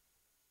ourselves.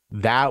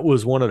 That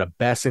was one of the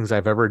best things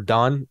I've ever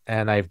done,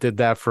 and I did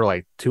that for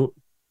like two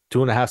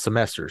and a half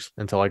semesters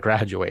until I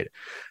graduated.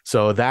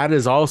 So that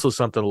is also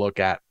something to look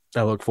at.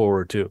 I look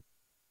forward to.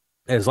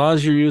 As long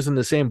as you're using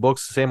the same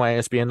books, the same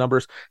ISBN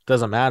numbers,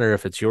 doesn't matter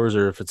if it's yours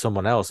or if it's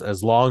someone else,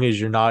 as long as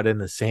you're not in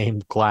the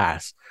same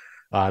class.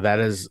 That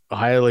is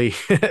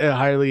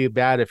highly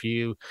bad if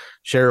you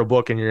share a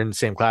book and you're in the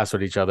same class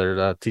with each other.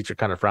 The teacher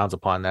kind of frowns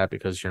upon that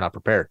because you're not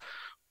prepared.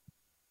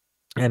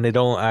 And they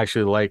don't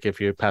actually like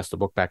if you pass the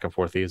book back and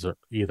forth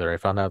either. I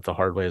found out the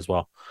hard way as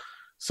well.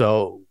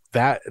 So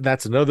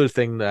that's another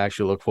thing to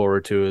actually look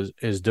forward to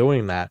is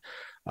doing that.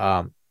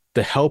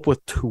 The help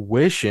with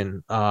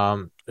tuition,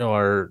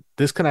 or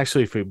this can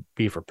actually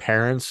be for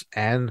parents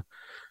and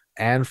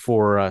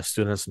for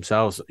students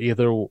themselves.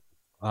 Either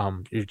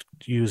you're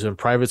using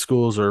private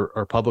schools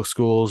or public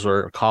schools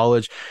or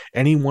college,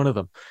 any one of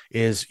them,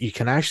 is you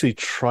can actually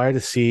try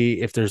to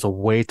see if there's a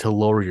way to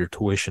lower your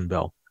tuition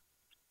bill,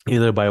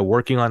 either by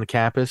working on the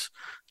campus,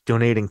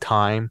 donating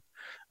time,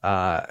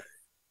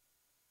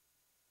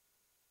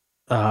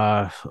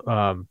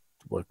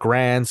 with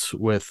grants,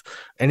 with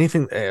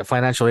anything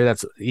financial aid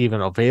that's even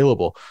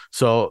available.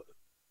 So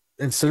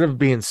instead of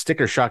being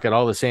sticker shock at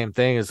all the same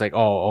thing, it's like,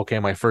 oh, okay,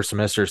 my first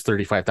semester is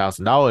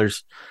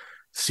 $35,000.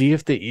 See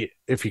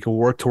if you can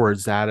work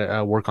towards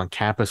that, work on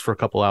campus for a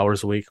couple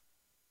hours a week,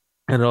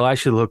 and it'll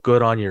actually look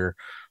good on your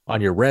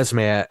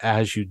resume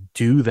as you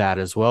do that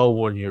as well,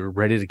 when you're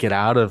ready to get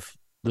out of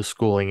the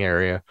schooling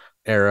era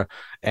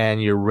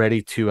and you're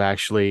ready to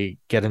actually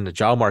get in the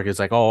job market. It's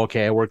like, oh,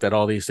 okay, I worked at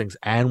all these things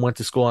and went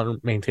to school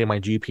and maintained my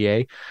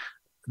GPA.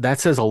 That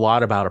says a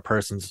lot about a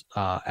person's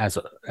as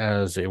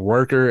a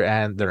worker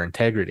and their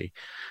integrity.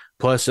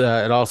 Plus,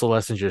 it also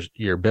lessens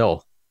your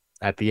bill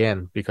at the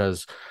end,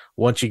 because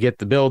once you get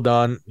the bill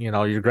done,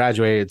 you're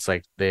graduated, it's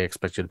like they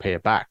expect you to pay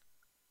it back.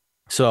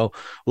 So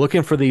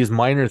looking for these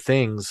minor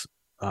things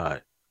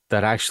that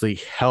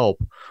actually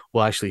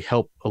will actually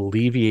help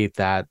alleviate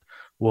that,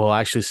 will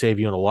actually save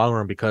you in the long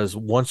run, because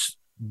once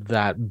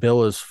that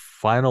bill is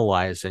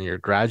finalized and you're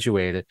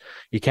graduated,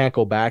 you can't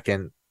go back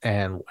and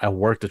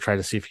work to try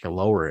to see if you can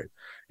lower it.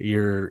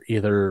 You're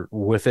either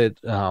with it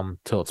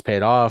till it's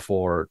paid off,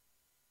 or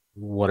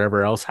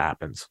whatever else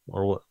happens,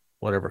 or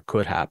whatever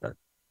could happen.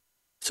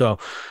 So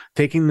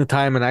taking the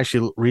time and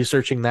actually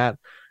researching that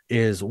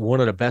is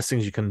one of the best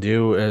things you can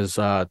do, is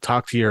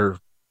talk to your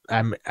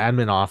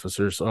admin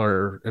officers,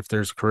 or if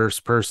there's a career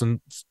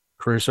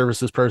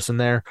services person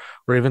there,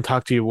 or even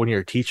talk to one of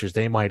your teachers.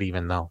 They might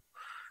even know,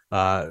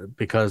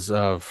 because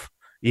of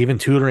even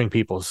tutoring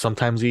people.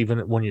 Sometimes even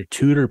when you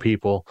tutor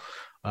people,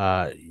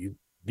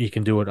 you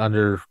can do it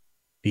under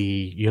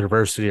the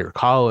university or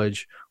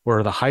college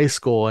or the high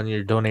school, and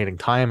you're donating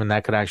time. And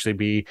that could actually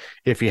be,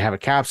 if you have a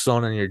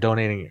capstone and you're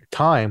donating your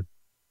time,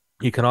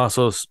 you can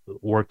also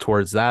work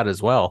towards that as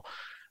well.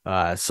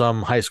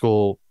 Most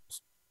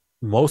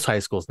high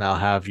schools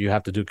now you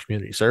have to do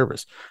community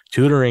service.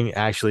 Tutoring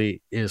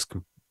actually is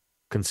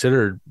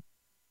considered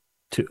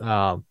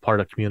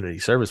part of community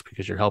service,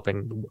 because you're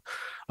helping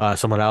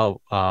someone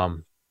out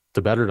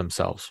to better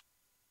themselves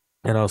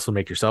and also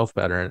make yourself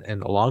better in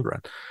the long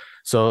run.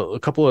 So a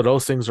couple of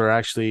those things are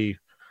actually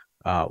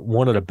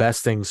one of the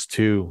best things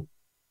to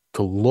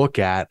look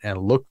at and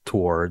look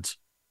towards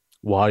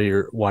while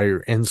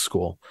you're in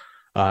school.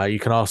 You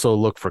can also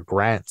look for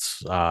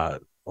grants.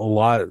 A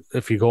lot,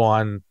 if you go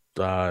on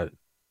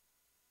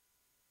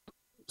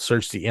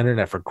search the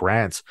internet for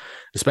grants,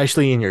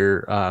 especially in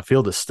your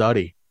field of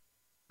study,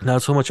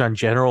 not so much on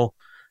general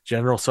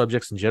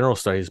subjects and general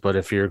studies, but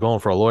if you're going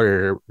for a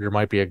lawyer, there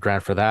might be a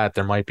grant for that.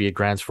 There might be a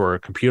grants for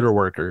computer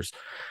workers,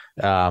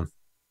 for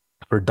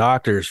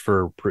doctors,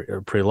 for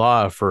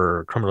pre-law,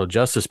 for criminal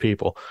justice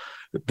people.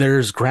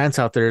 There's grants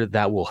out there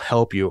that will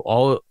help you.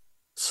 You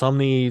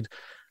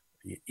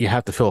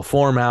have to fill a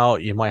form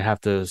out. You might have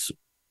to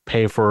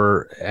pay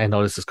for, I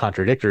know this is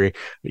contradictory,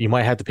 but you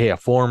might have to pay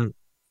for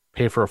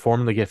a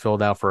form to get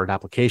filled out for an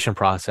application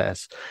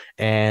process.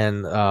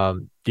 And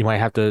you might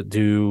have to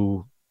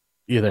do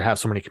either have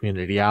so many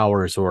community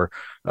hours or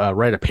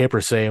write a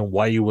paper saying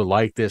why you would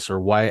like this or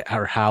why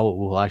or how it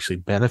will actually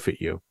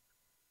benefit you.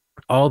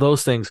 All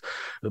those things,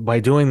 by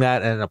doing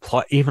that and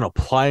even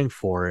applying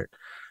for it,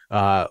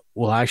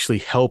 will actually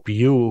help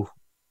you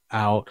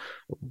out.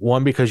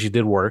 One, because you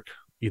did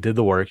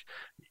the work.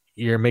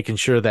 You're making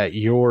sure that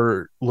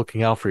you're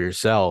looking out for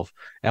yourself.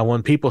 And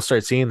when people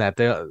start seeing that,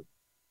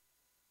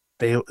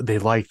 they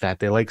like that.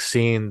 They like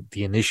seeing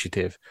the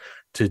initiative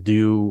to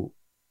do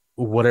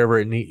whatever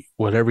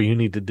you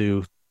need to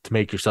do to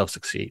make yourself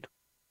succeed.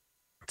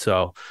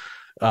 So,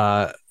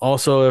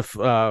 also, if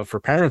for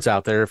parents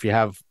out there, if you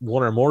have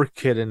one or more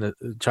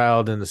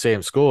child in the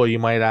same school, you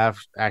might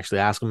actually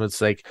ask them. It's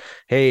like,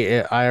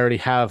 hey, I already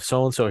have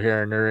so and so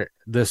here, and they're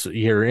this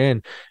year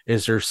in.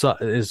 Is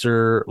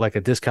there like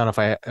a discount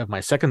if my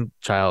second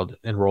child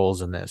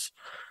enrolls in this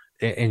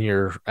in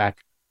your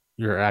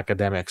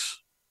academics?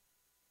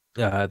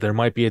 There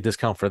might be a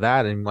discount for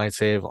that, and you might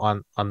save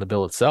on the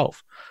bill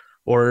itself.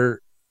 Or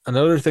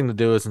another thing to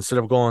do is, instead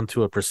of going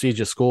to a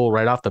prestigious school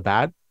right off the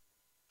bat,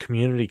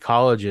 community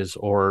colleges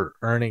or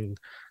earning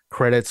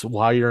credits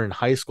while you're in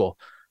high school.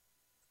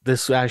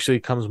 This actually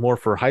comes more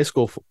for high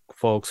school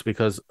folks,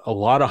 because a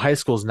lot of high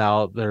schools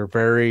now,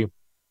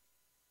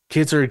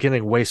 kids are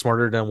getting way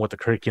smarter than what the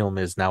curriculum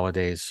is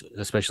nowadays,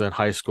 especially in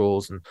high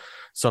schools and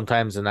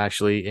sometimes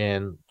actually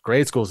in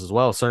grade schools as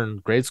well.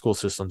 Certain grade school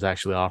systems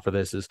actually offer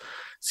this. Is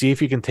see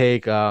if you can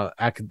take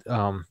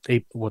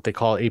what they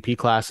call AP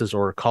classes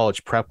or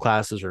college prep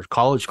classes or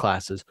college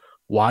classes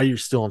while you're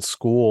still in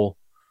school.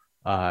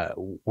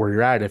 Where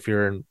you're at. If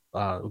you're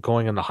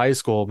going into high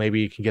school,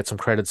 maybe you can get some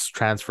credits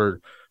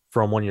transferred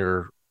from when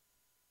you're,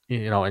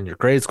 in your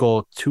grade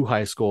school to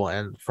high school,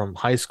 and from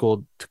high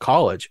school to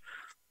college.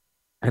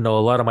 I know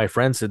a lot of my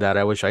friends did that.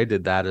 I wish I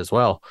did that as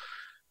well.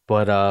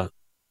 But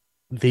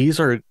these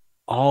are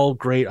all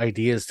great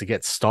ideas to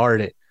get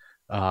started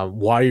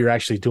while you're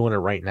actually doing it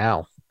right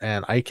now.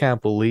 And I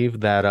can't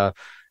believe that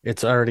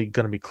it's already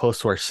going to be close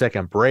to our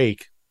second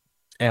break.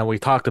 And we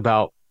talked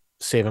about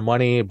saving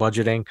money,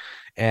 budgeting,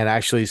 and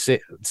actually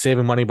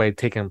saving money by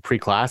taking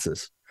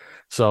pre-classes.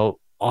 So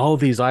all of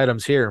these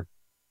items here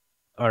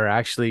are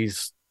actually,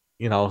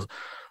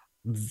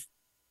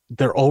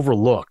 they're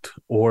overlooked,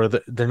 or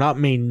they're not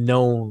made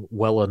known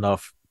well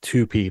enough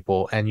to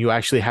people. And you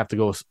actually have to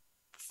go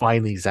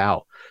find these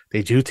out.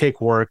 They do take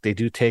work. They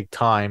do take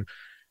time.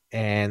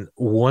 And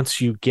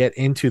once you get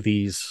into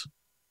these,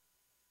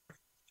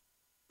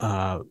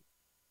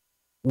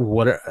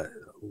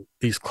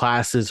 these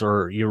classes,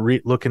 or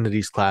you look into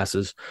these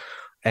classes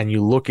and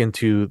you look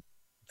into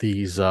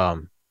these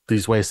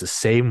ways to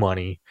save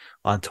money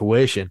on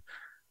tuition,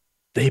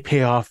 they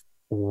pay off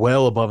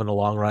well above in the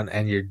long run,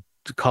 and your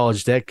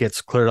college debt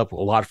gets cleared up a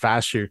lot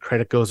faster. Your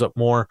credit goes up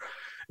more.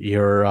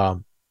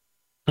 You're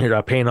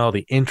not paying all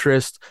the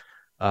interest.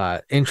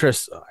 I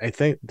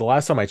think the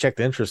last time I checked,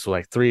 the interest was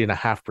like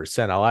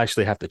 3.5%. I'll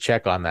actually have to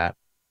check on that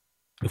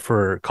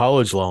for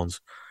college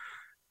loans.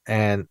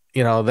 And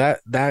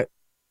that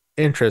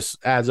interest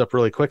adds up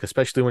really quick,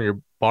 especially when you're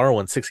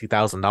borrowing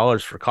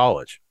 $60,000 for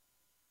college.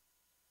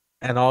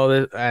 And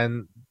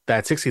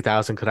that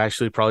 $60,000 could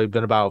actually probably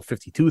been about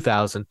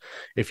 $52,000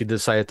 if you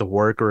decided to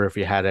work, or if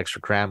you had extra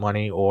grant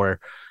money, or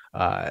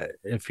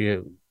if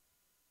you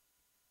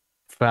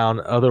found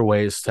other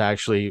ways to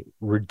actually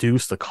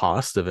reduce the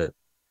cost of it.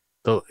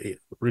 So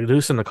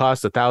reducing the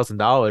cost of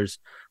 $1,000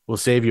 will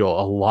save you a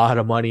lot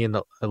of money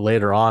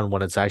later on,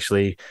 when it's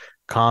actually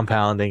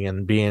compounding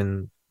and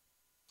being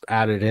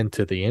added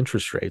into the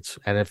interest rates.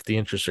 And if the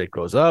interest rate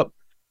goes up,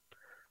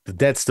 the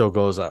debt still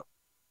goes up.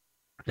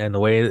 And the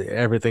way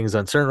everything's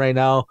uncertain right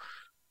now,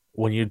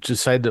 when you're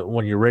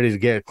ready to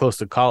get close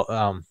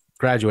to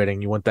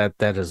graduating, you want that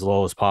debt as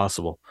low as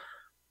possible.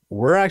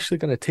 We're actually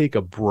going to take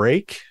a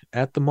break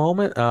at the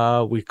moment.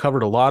 We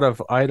covered a lot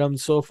of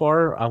items so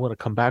far. I'm going to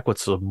come back with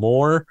some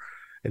more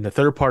in the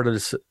third part of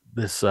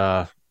this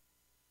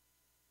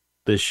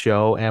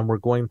show, and we're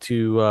going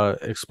to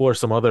explore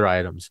some other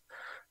items.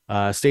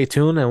 Stay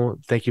tuned,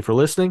 and thank you for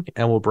listening,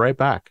 and we'll be right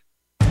back.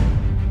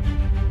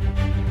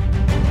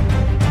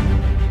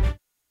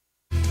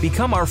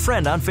 Become our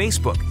friend on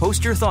Facebook.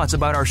 Post your thoughts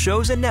about our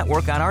shows and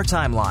network on our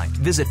timeline.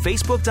 Visit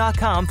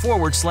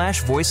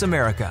facebook.com/Voice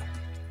America.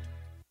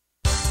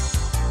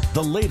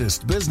 The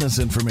latest business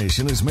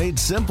information is made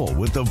simple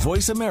with the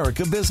Voice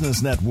America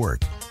Business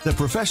Network. The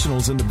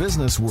professionals in the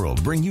business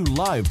world bring you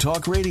live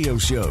talk radio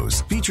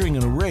shows featuring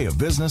an array of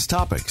business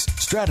topics,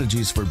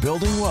 strategies for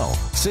building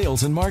wealth,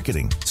 sales and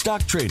marketing,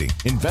 stock trading,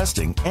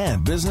 investing,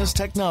 and business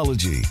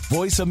technology.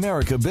 Voice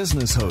America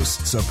Business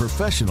hosts are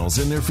professionals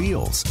in their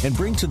fields and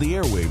bring to the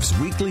airwaves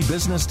weekly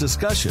business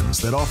discussions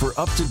that offer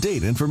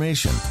up-to-date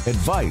information,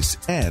 advice,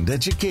 and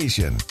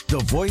education.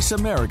 The Voice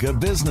America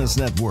Business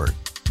Network.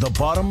 The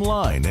bottom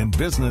line in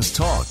business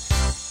talk.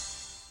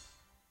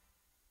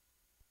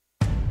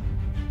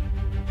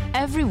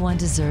 Everyone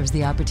deserves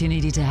the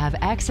opportunity to have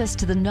access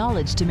to the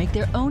knowledge to make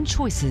their own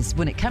choices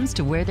when it comes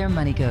to where their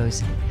money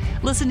goes.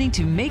 Listening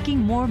to Making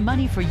More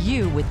Money for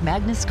You with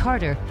Magnus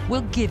Carter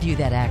will give you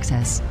that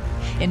access.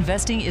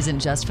 Investing isn't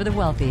just for the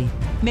wealthy.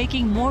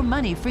 Making more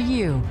money for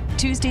you.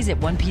 Tuesdays at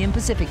 1 p.m.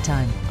 Pacific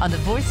Time on the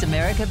Voice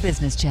America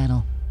Business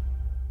Channel.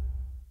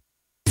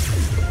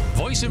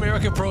 Voice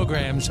America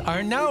programs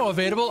are now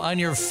available on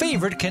your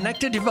favorite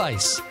connected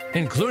device,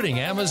 including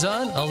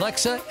Amazon,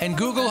 Alexa, and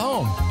Google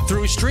Home.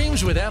 Through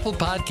streams with Apple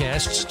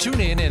Podcasts,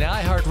 TuneIn, and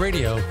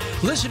iHeartRadio,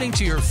 listening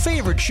to your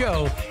favorite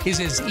show is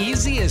as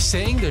easy as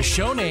saying the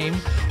show name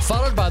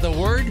followed by the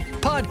word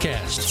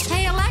podcast.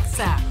 Hey,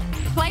 Alexa,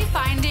 play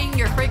Finding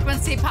Your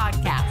Frequency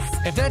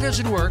podcast. If that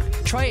doesn't work,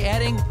 try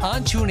adding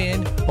on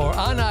TuneIn or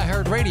on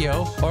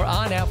iHeartRadio or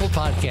on Apple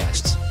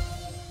Podcasts.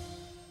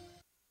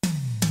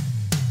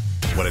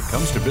 When it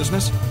comes to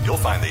business, you'll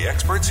find the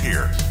experts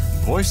here.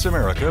 Voice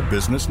America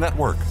Business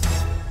Network.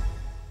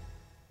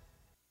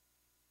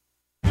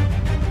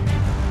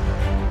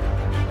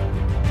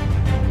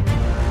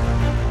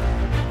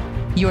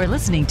 You are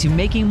listening to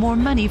Making More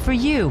Money for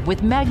You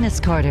with Magnus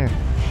Carter.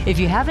 If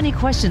you have any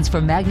questions for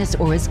Magnus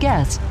or his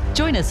guests,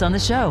 join us on the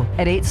show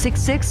at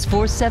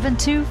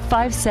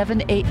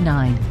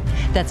 866-472-5789.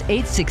 That's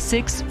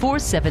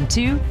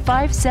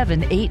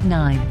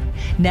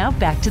 866-472-5789. Now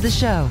back to the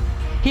show.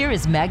 Here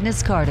is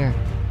Magnus Carter.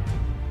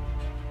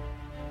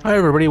 Hi,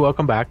 everybody.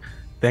 Welcome back.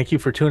 Thank you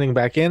for tuning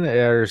back in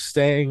or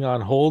staying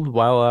on hold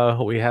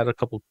while we had a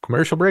couple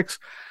commercial breaks.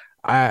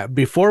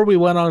 Before we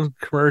went on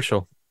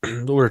commercial,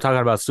 we were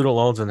talking about student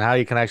loans and how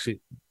you can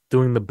actually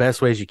doing the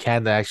best ways you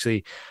can to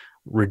actually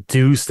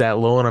reduce that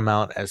loan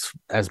amount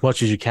as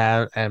much as you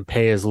can and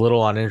pay as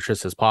little on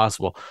interest as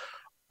possible.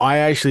 I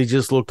actually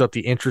just looked up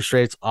the interest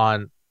rates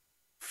on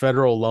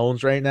federal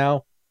loans right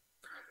now.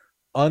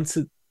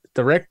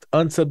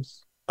 Unsubsidized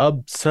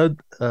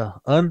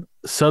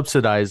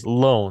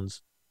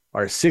loans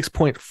are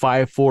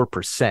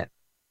 6.54%.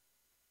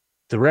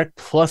 Direct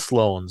plus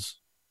loans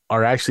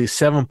are actually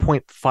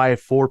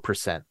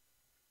 7.54%.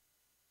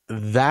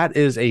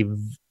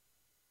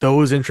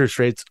 Those interest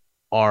rates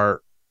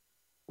are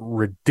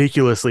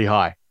ridiculously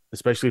high,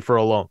 especially for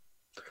a loan.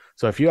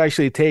 So if you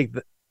actually take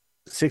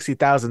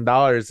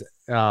 $60,000,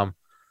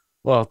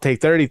 take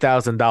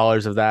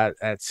 $30,000 of that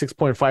at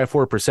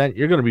 6.54%,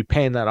 you're going to be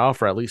paying that off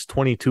for at least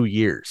 22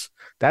 years.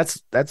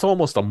 That's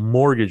almost a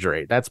mortgage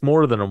rate. That's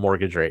more than a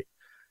mortgage rate.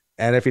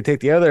 And if you take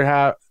the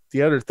other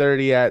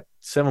 30 at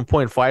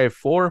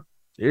 7.54,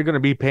 you're going to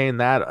be paying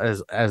that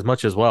as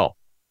much as well.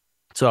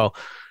 So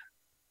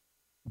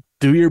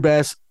do your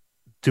best,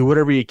 do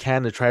whatever you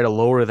can to try to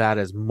lower that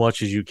as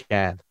much as you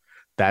can.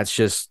 That's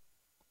just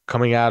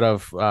coming out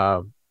of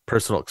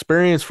personal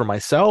experience for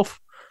myself.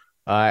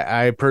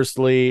 I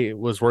personally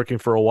was working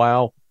for a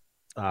while.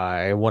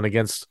 I went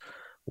against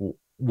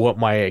what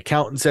my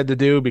accountant said to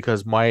do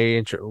because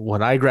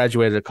when I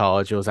graduated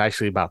college, it was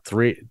actually about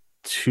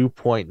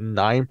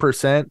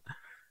 2.9%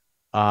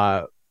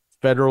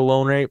 federal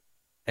loan rate,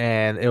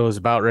 and it was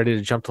about ready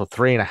to jump to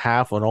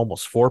 3.5% and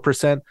almost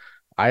 4%.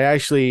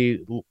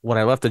 When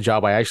I left the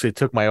job, I actually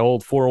took my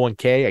old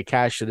 401k, I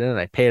cashed it in, and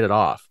I paid it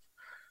off.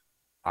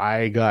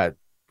 I got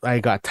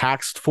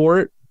taxed for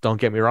it.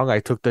 Don't get me wrong, I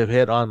took the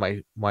hit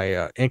on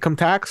my income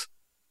tax,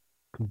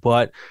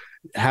 but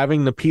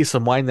having the peace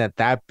of mind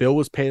that bill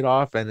was paid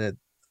off and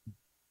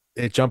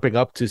it jumping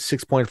up to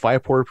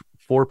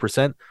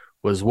 6.54%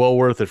 was well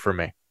worth it for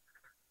me.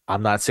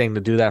 I'm not saying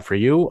to do that for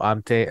you.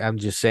 I'm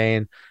just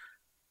saying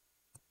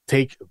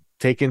take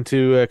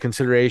into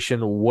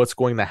consideration what's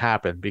going to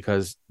happen,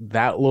 because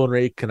that loan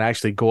rate can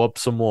actually go up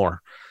some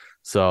more.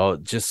 So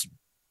just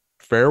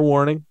fair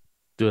warning.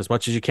 Do as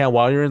much as you can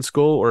while you're in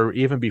school, or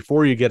even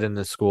before you get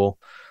into school.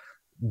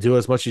 Do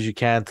as much as you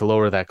can to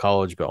lower that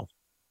college bill.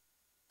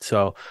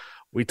 So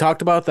we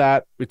talked about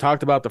that. We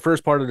talked about the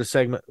first part of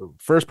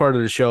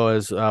the show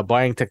is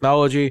buying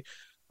technology,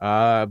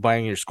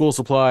 buying your school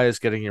supplies,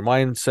 getting your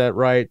mindset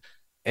right,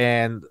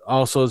 and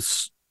also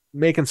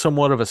making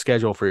somewhat of a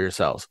schedule for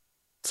yourselves.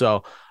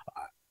 So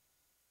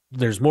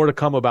there's more to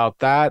come about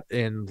that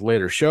in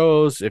later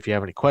shows. If you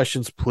have any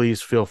questions,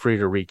 please feel free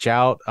to reach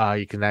out.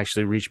 You can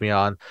actually reach me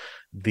on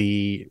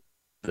the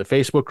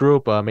Facebook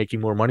group,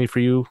 Making More Money for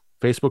You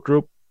Facebook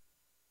group.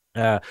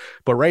 But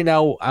right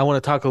now, I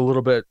want to talk a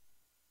little bit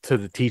to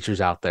the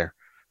teachers out there,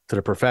 to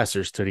the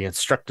professors, to the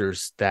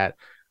instructors that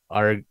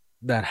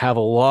have a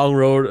long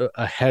road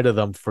ahead of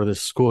them for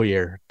this school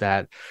year,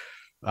 that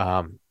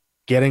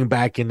getting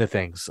back into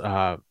things,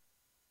 the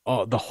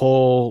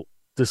whole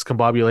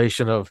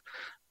discombobulation of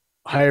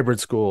hybrid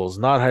schools,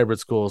 not hybrid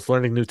schools,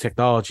 learning new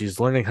technologies,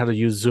 learning how to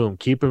use Zoom,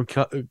 keeping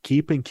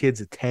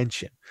kids'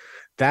 attention.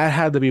 That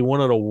had to be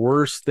one of the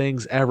worst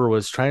things ever,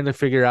 was trying to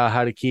figure out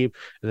how to keep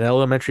an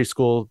elementary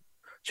school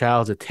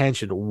child's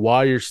attention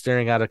while you're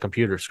staring at a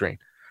computer screen.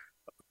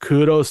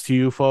 Kudos to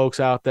you folks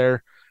out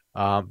there.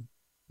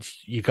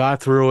 You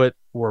got through it.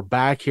 We're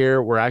back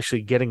here. We're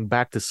actually getting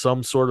back to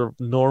some sort of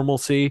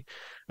normalcy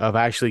of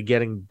actually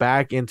getting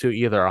back into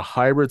either a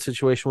hybrid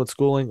situation with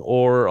schooling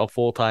or a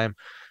full-time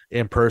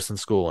in-person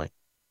schooling.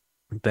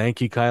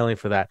 Thank you kindly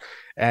for that.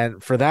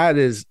 And for that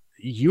is,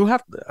 you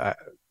have to,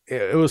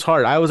 it was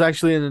hard. I was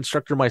actually an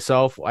instructor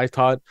myself. I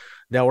taught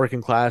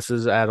networking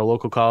classes at a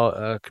local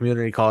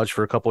community college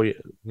for a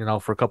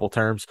couple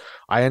terms.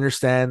 I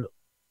understand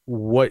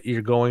what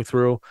you're going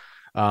through.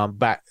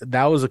 Back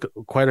that was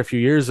quite a few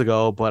years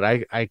ago, but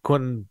I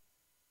couldn't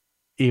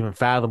even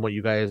fathom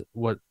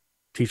what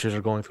teachers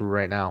are going through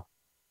right now.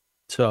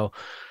 So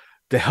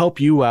to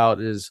help you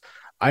out is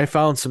I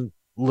found some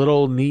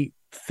little neat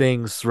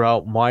things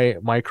throughout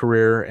my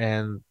career,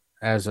 and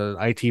as an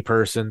IT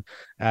person,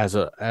 as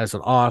an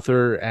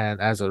author,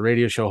 and as a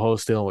radio show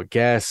host dealing with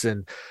guests,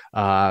 and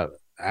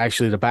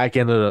actually the back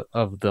end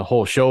of the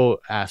whole show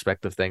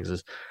aspect of things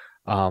is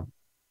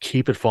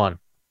keep it fun.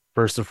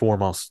 First and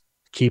foremost,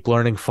 keep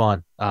learning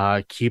fun.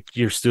 Keep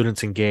your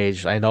students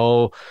engaged. I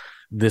know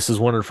this is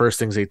one of the first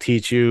things they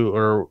teach you,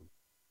 or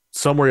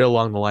somewhere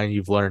along the line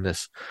you've learned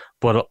this,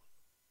 but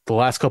the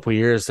last couple of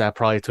years that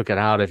probably took it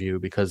out of you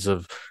because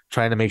of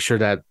trying to make sure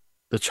that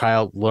the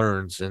child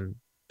learns and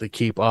to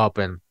keep up.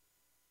 And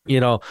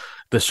the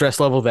stress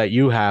level that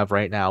you have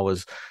right now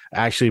is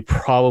actually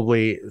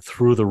probably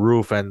through the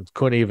roof, and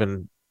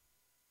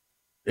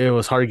it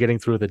was hard getting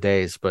through the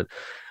days. But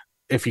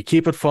if you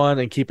keep it fun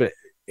and keep it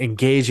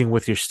engaging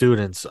with your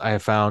students, I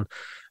have found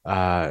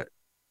the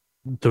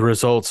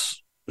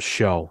results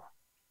show.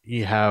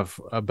 You have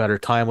a better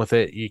time with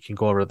it. You can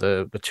go over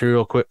the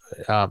material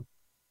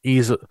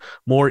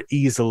more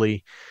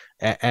easily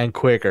and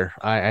quicker.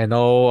 I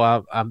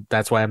know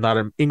that's why I'm not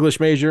an English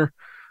major,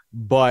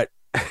 but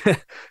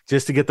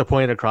just to get the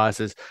point across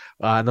is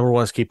number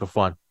one is keep it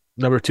fun.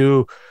 Number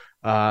two,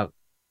 time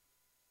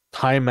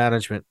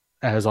management.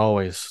 As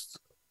always,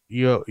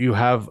 you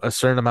have a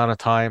certain amount of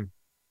time.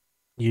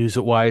 Use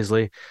it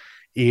wisely.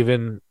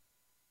 Even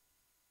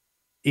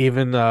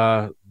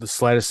the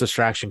slightest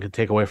distraction can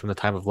take away from the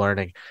time of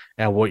learning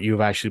and what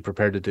you've actually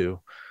prepared to do.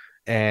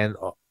 And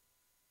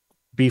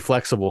be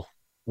flexible.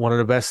 One of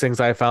the best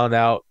things I found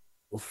out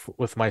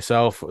with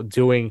myself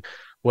doing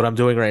what I'm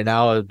doing right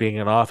now is being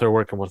an author,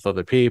 working with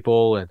other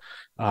people, and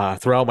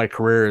throughout my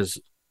career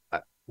is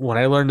when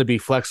I learned to be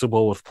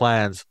flexible with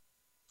plans.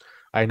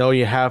 I know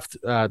you have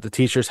the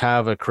teachers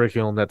have a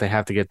curriculum that they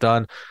have to get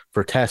done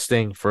for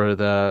testing,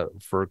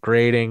 for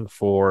grading,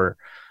 for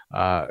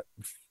the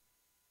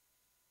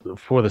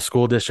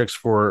school districts,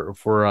 for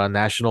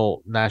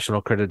national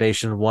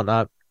accreditation and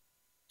whatnot.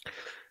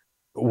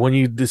 When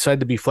you decide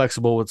to be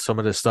flexible with some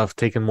of this stuff,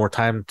 taking more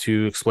time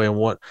to explain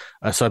what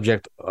a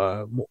subject,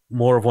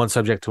 more of one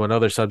subject to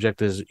another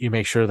subject, is you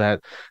make sure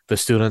that the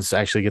students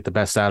actually get the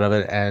best out of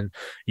it, and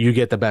you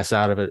get the best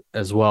out of it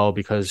as well,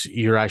 because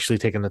you're actually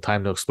taking the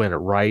time to explain it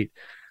right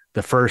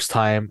the first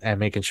time and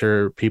making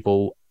sure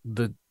people,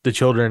 the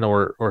children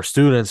or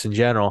students in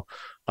general,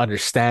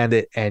 understand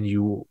it, and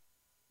you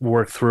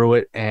work through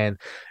it,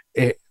 and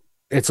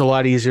it's a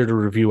lot easier to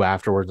review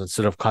afterwards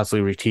instead of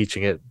constantly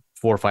reteaching it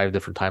 4 or 5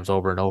 different times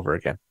over and over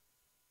again,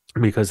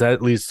 because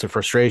that leads to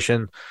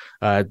frustration,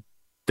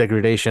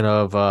 degradation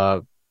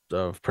of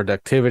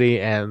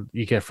productivity, and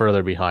you get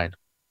further behind.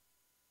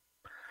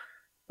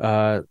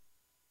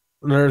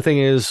 Another thing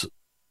is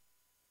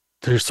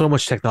there's so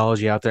much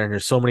technology out there, and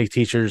there's so many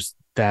teachers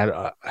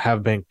that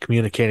have been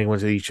communicating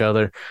with each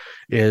other.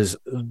 Is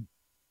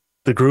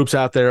the groups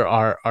out there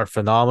are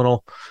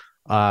phenomenal.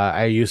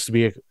 I used to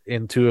be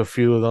into a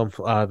few of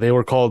them. They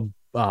were called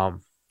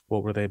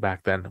what were they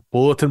back then?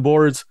 Bulletin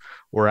boards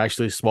were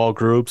actually small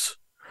groups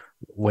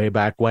way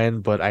back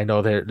when, but I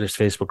know there's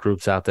Facebook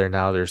groups out there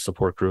now. There's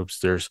support groups.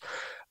 There's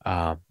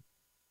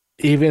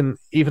even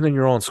in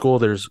your own school,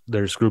 there's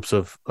groups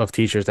of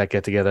teachers that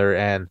get together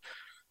and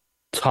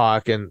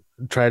talk and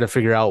try to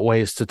figure out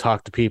ways to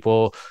talk to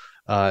people,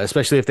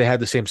 especially if they had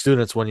the same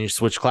students when you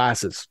switch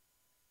classes.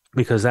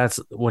 Because that's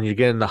when you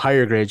get in the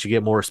higher grades, you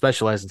get more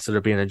specialized. Instead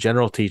of being a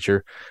general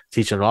teacher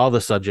teaching all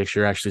the subjects,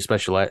 you're actually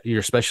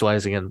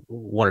specializing in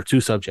 1 or 2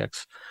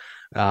 subjects.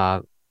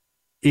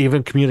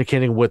 Even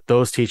communicating with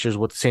those teachers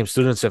with the same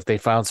students, if they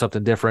found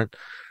something different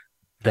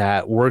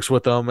that works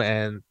with them,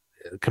 and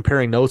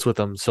comparing notes with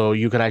them, so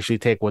you can actually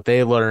take what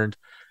they learned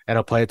and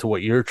apply it to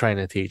what you're trying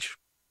to teach.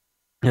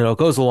 It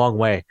goes a long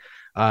way.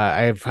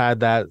 I've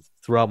had that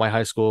throughout my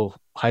high school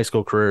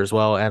career as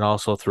well, and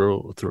also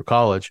through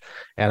college,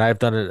 and I've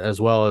done it as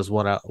well as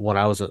when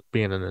I was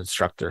being an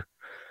instructor.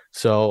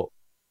 So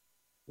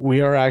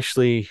we are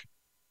actually,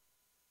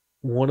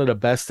 one of the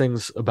best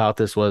things about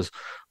this was,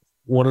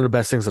 one of the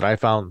best things that I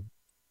found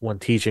when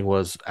teaching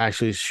was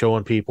actually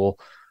showing people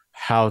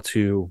how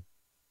to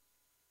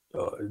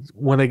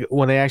when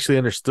they actually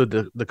understood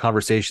the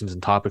conversations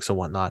and topics and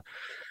whatnot,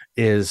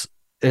 is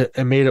it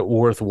made it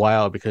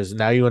worthwhile, because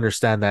now you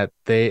understand that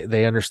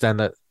they understand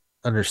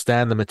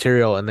the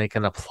material, and they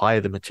can apply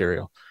the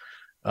material.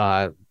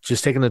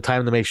 Just taking the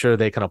time to make sure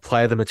they can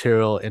apply the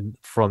material and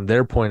from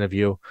their point of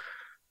view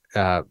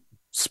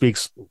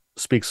speaks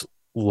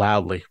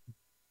loudly.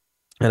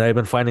 And I've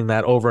been finding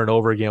that over and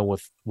over again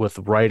with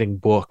writing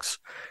books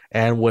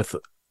and with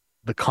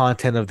the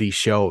content of these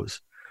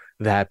shows,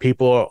 that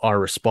people are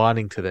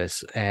responding to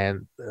this,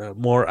 and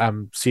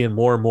I'm seeing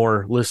more and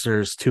more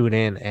listeners tune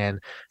in and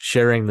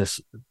sharing this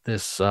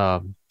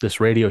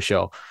radio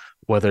show,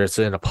 whether it's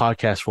in a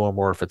podcast form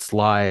or if it's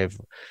live.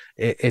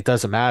 It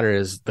doesn't matter,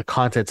 is the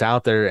content's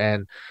out there,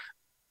 and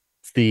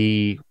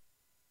the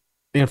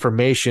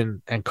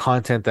information and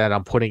content that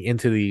I'm putting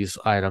into these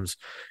items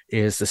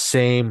is the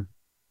same.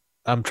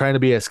 I'm trying to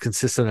be as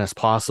consistent as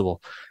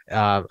possible.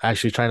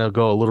 Actually trying to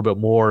go a little bit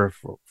more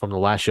from the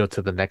last show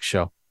to the next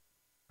show.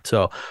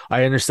 So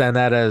I understand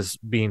that as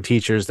being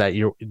teachers that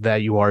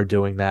you are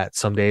doing that.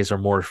 Some days are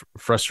more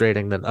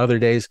frustrating than other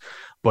days,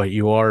 but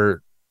you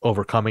are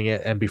overcoming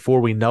it. And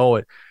before we know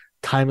it,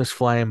 time is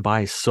flying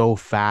by so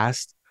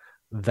fast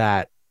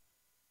that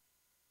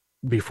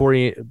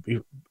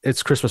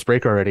it's Christmas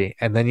break already,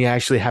 and then you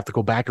actually have to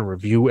go back and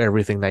review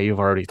everything that you've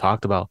already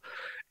talked about,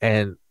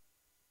 and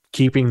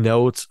keeping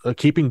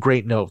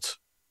great notes.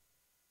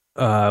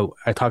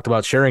 I talked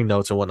about sharing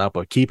notes and whatnot,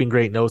 but keeping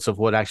great notes of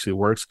what actually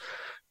works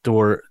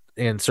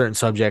in certain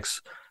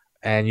subjects,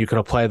 and you can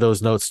apply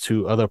those notes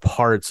to other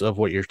parts of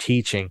what you're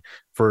teaching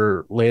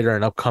for later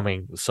and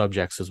upcoming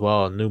subjects as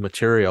well, and new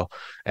material,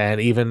 and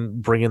even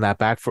bringing that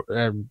back for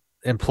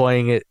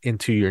employing it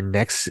into your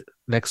next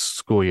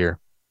school year.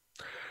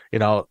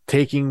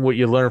 Taking what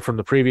you learned from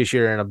the previous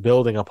year and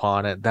building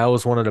upon it. That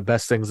was one of the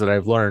best things that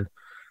I've learned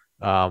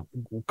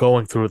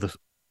going through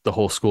the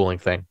whole schooling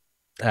thing.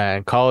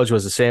 And college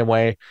was the same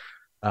way.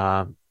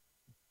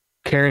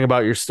 Caring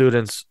about your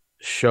students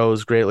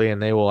shows greatly, and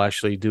they will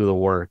actually do the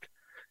work.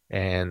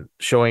 And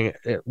showing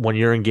it when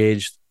you're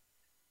engaged,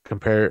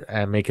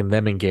 and making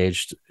them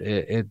engaged,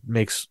 it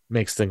makes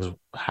things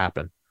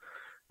happen.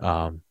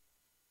 And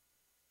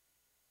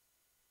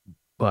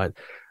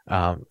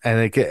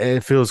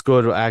it feels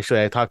good.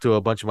 Actually, I talked to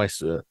a bunch of my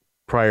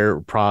prior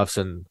profs,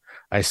 and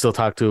I still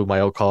talk to my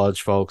old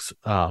college folks,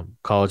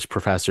 college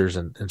professors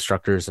and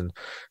instructors and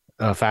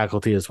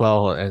faculty as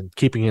well, and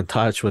keeping in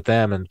touch with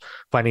them and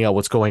finding out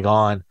what's going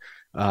on.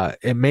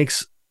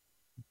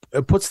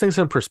 It puts things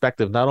in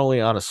perspective, not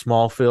only on a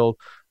small field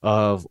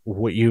of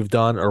what you've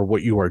done or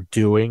what you are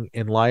doing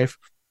in life,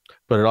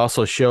 but it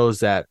also shows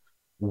that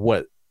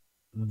what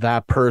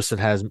that person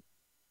has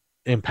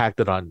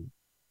impacted on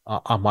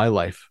my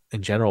life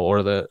in general,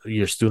 or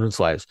your students'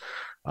 lives.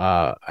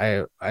 When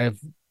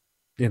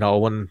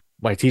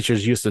my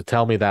teachers used to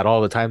tell me that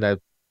all the time, that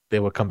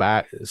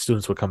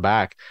students would come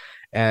back,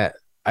 and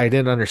I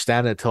didn't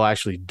understand it until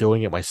actually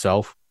doing it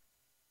myself.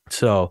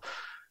 So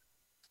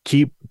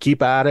keep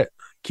at it,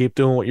 keep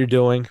doing what you're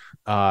doing.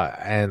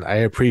 And I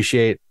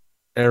appreciate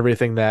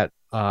everything that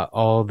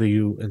all the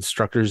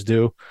instructors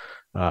do.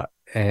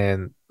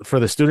 And for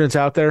the students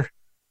out there,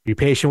 be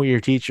patient with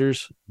your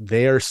teachers.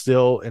 They are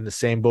still in the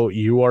same boat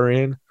you are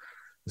in,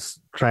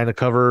 trying to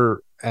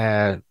cover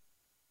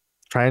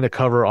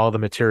all the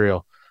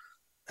material.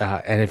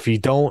 And if you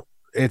don't,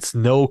 it's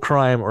no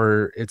crime,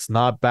 or it's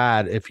not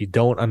bad if you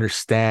don't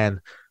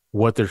understand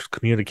what they're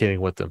communicating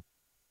with them.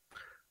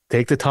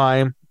 Take the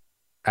time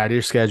out of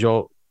your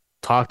schedule,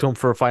 talk to them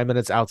for 5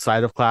 minutes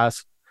outside of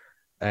class,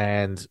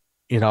 and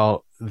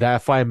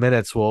that 5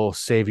 minutes will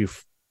save you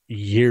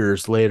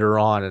years later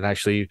on and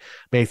actually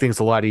make things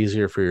a lot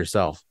easier for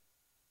yourself.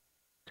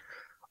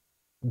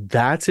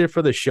 That's it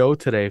for the show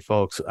today,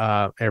 folks.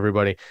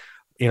 Everybody,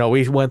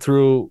 we went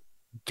through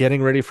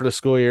getting ready for the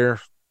school year,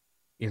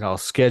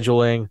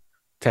 scheduling,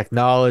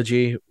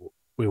 technology.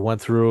 We went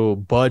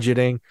through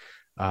budgeting,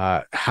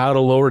 how to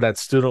lower that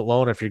student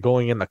loan if you're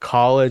going into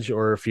college,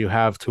 or if you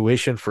have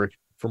tuition for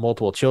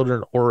multiple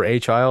children or a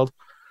child.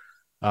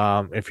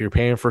 If you're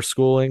paying for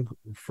schooling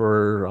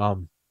for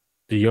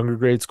the younger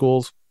grade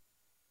schools.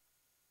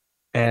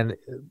 And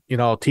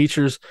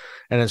teachers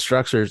and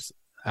instructors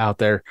out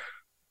there,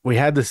 I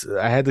had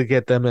to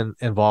get them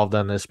involved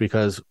on this,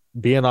 because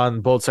being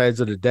on both sides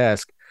of the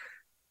desk,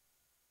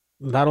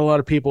 not a lot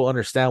of people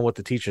understand what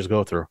the teachers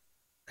go through,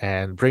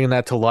 and bringing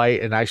that to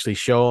light and actually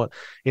show,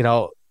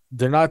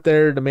 they're not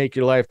there to make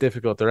your life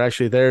difficult. They're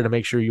actually there to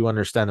make sure you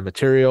understand the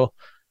material,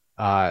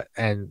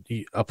 and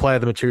you apply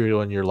the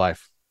material in your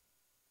life.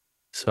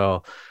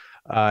 So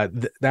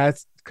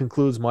that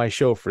concludes my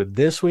show for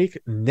this week.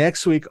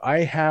 Next week, I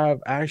have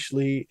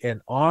actually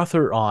an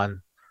author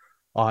on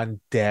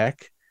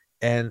deck,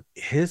 and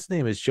his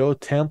name is Joe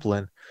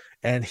Templin,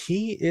 and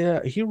he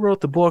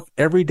wrote the book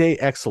Everyday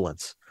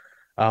Excellence.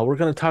 We're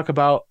going to talk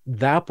about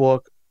that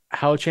book,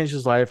 how it changed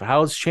his life,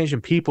 how it's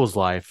changing people's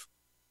life,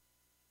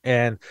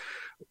 and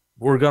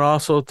we're going to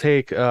also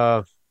take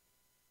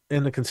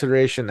into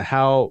consideration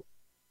how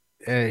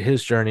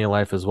his journey in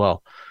life as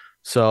well.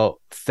 So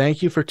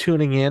thank you for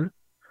tuning in.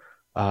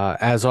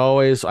 As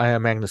always, I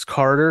am Magnus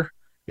Carter.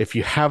 If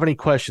you have any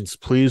questions,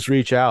 please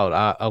reach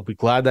out. I'll be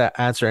glad to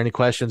answer any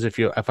questions.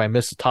 If I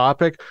miss a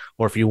topic,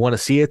 or if you want to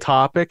see a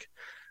topic,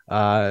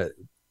 join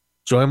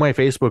my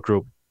Facebook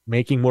group,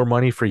 Making More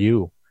Money for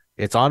You.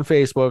 It's on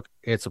Facebook.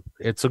 It's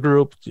a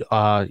group.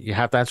 You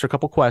have to answer a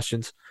couple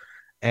questions.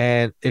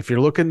 And if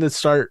you're looking to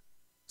start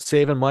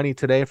saving money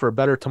today for a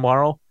better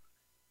tomorrow,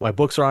 my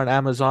books are on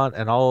Amazon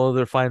and all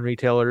other fine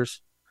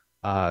retailers.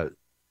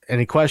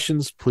 Any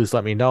questions, please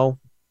let me know.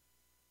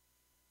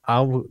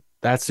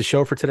 That's the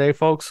show for today,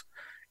 folks.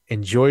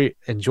 Enjoy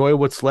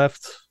what's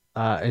left.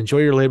 Enjoy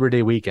your Labor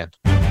Day weekend.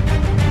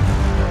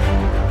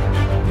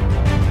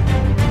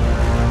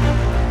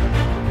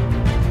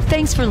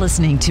 Thanks for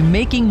listening to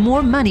Making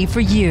More Money for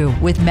You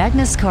with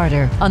Magnus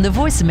Carter on the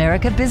Voice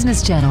America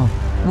Business Channel.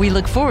 We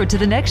look forward to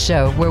the next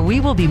show where we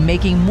will be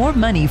making more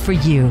money for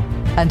you.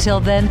 Until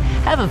then,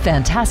 have a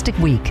fantastic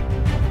week.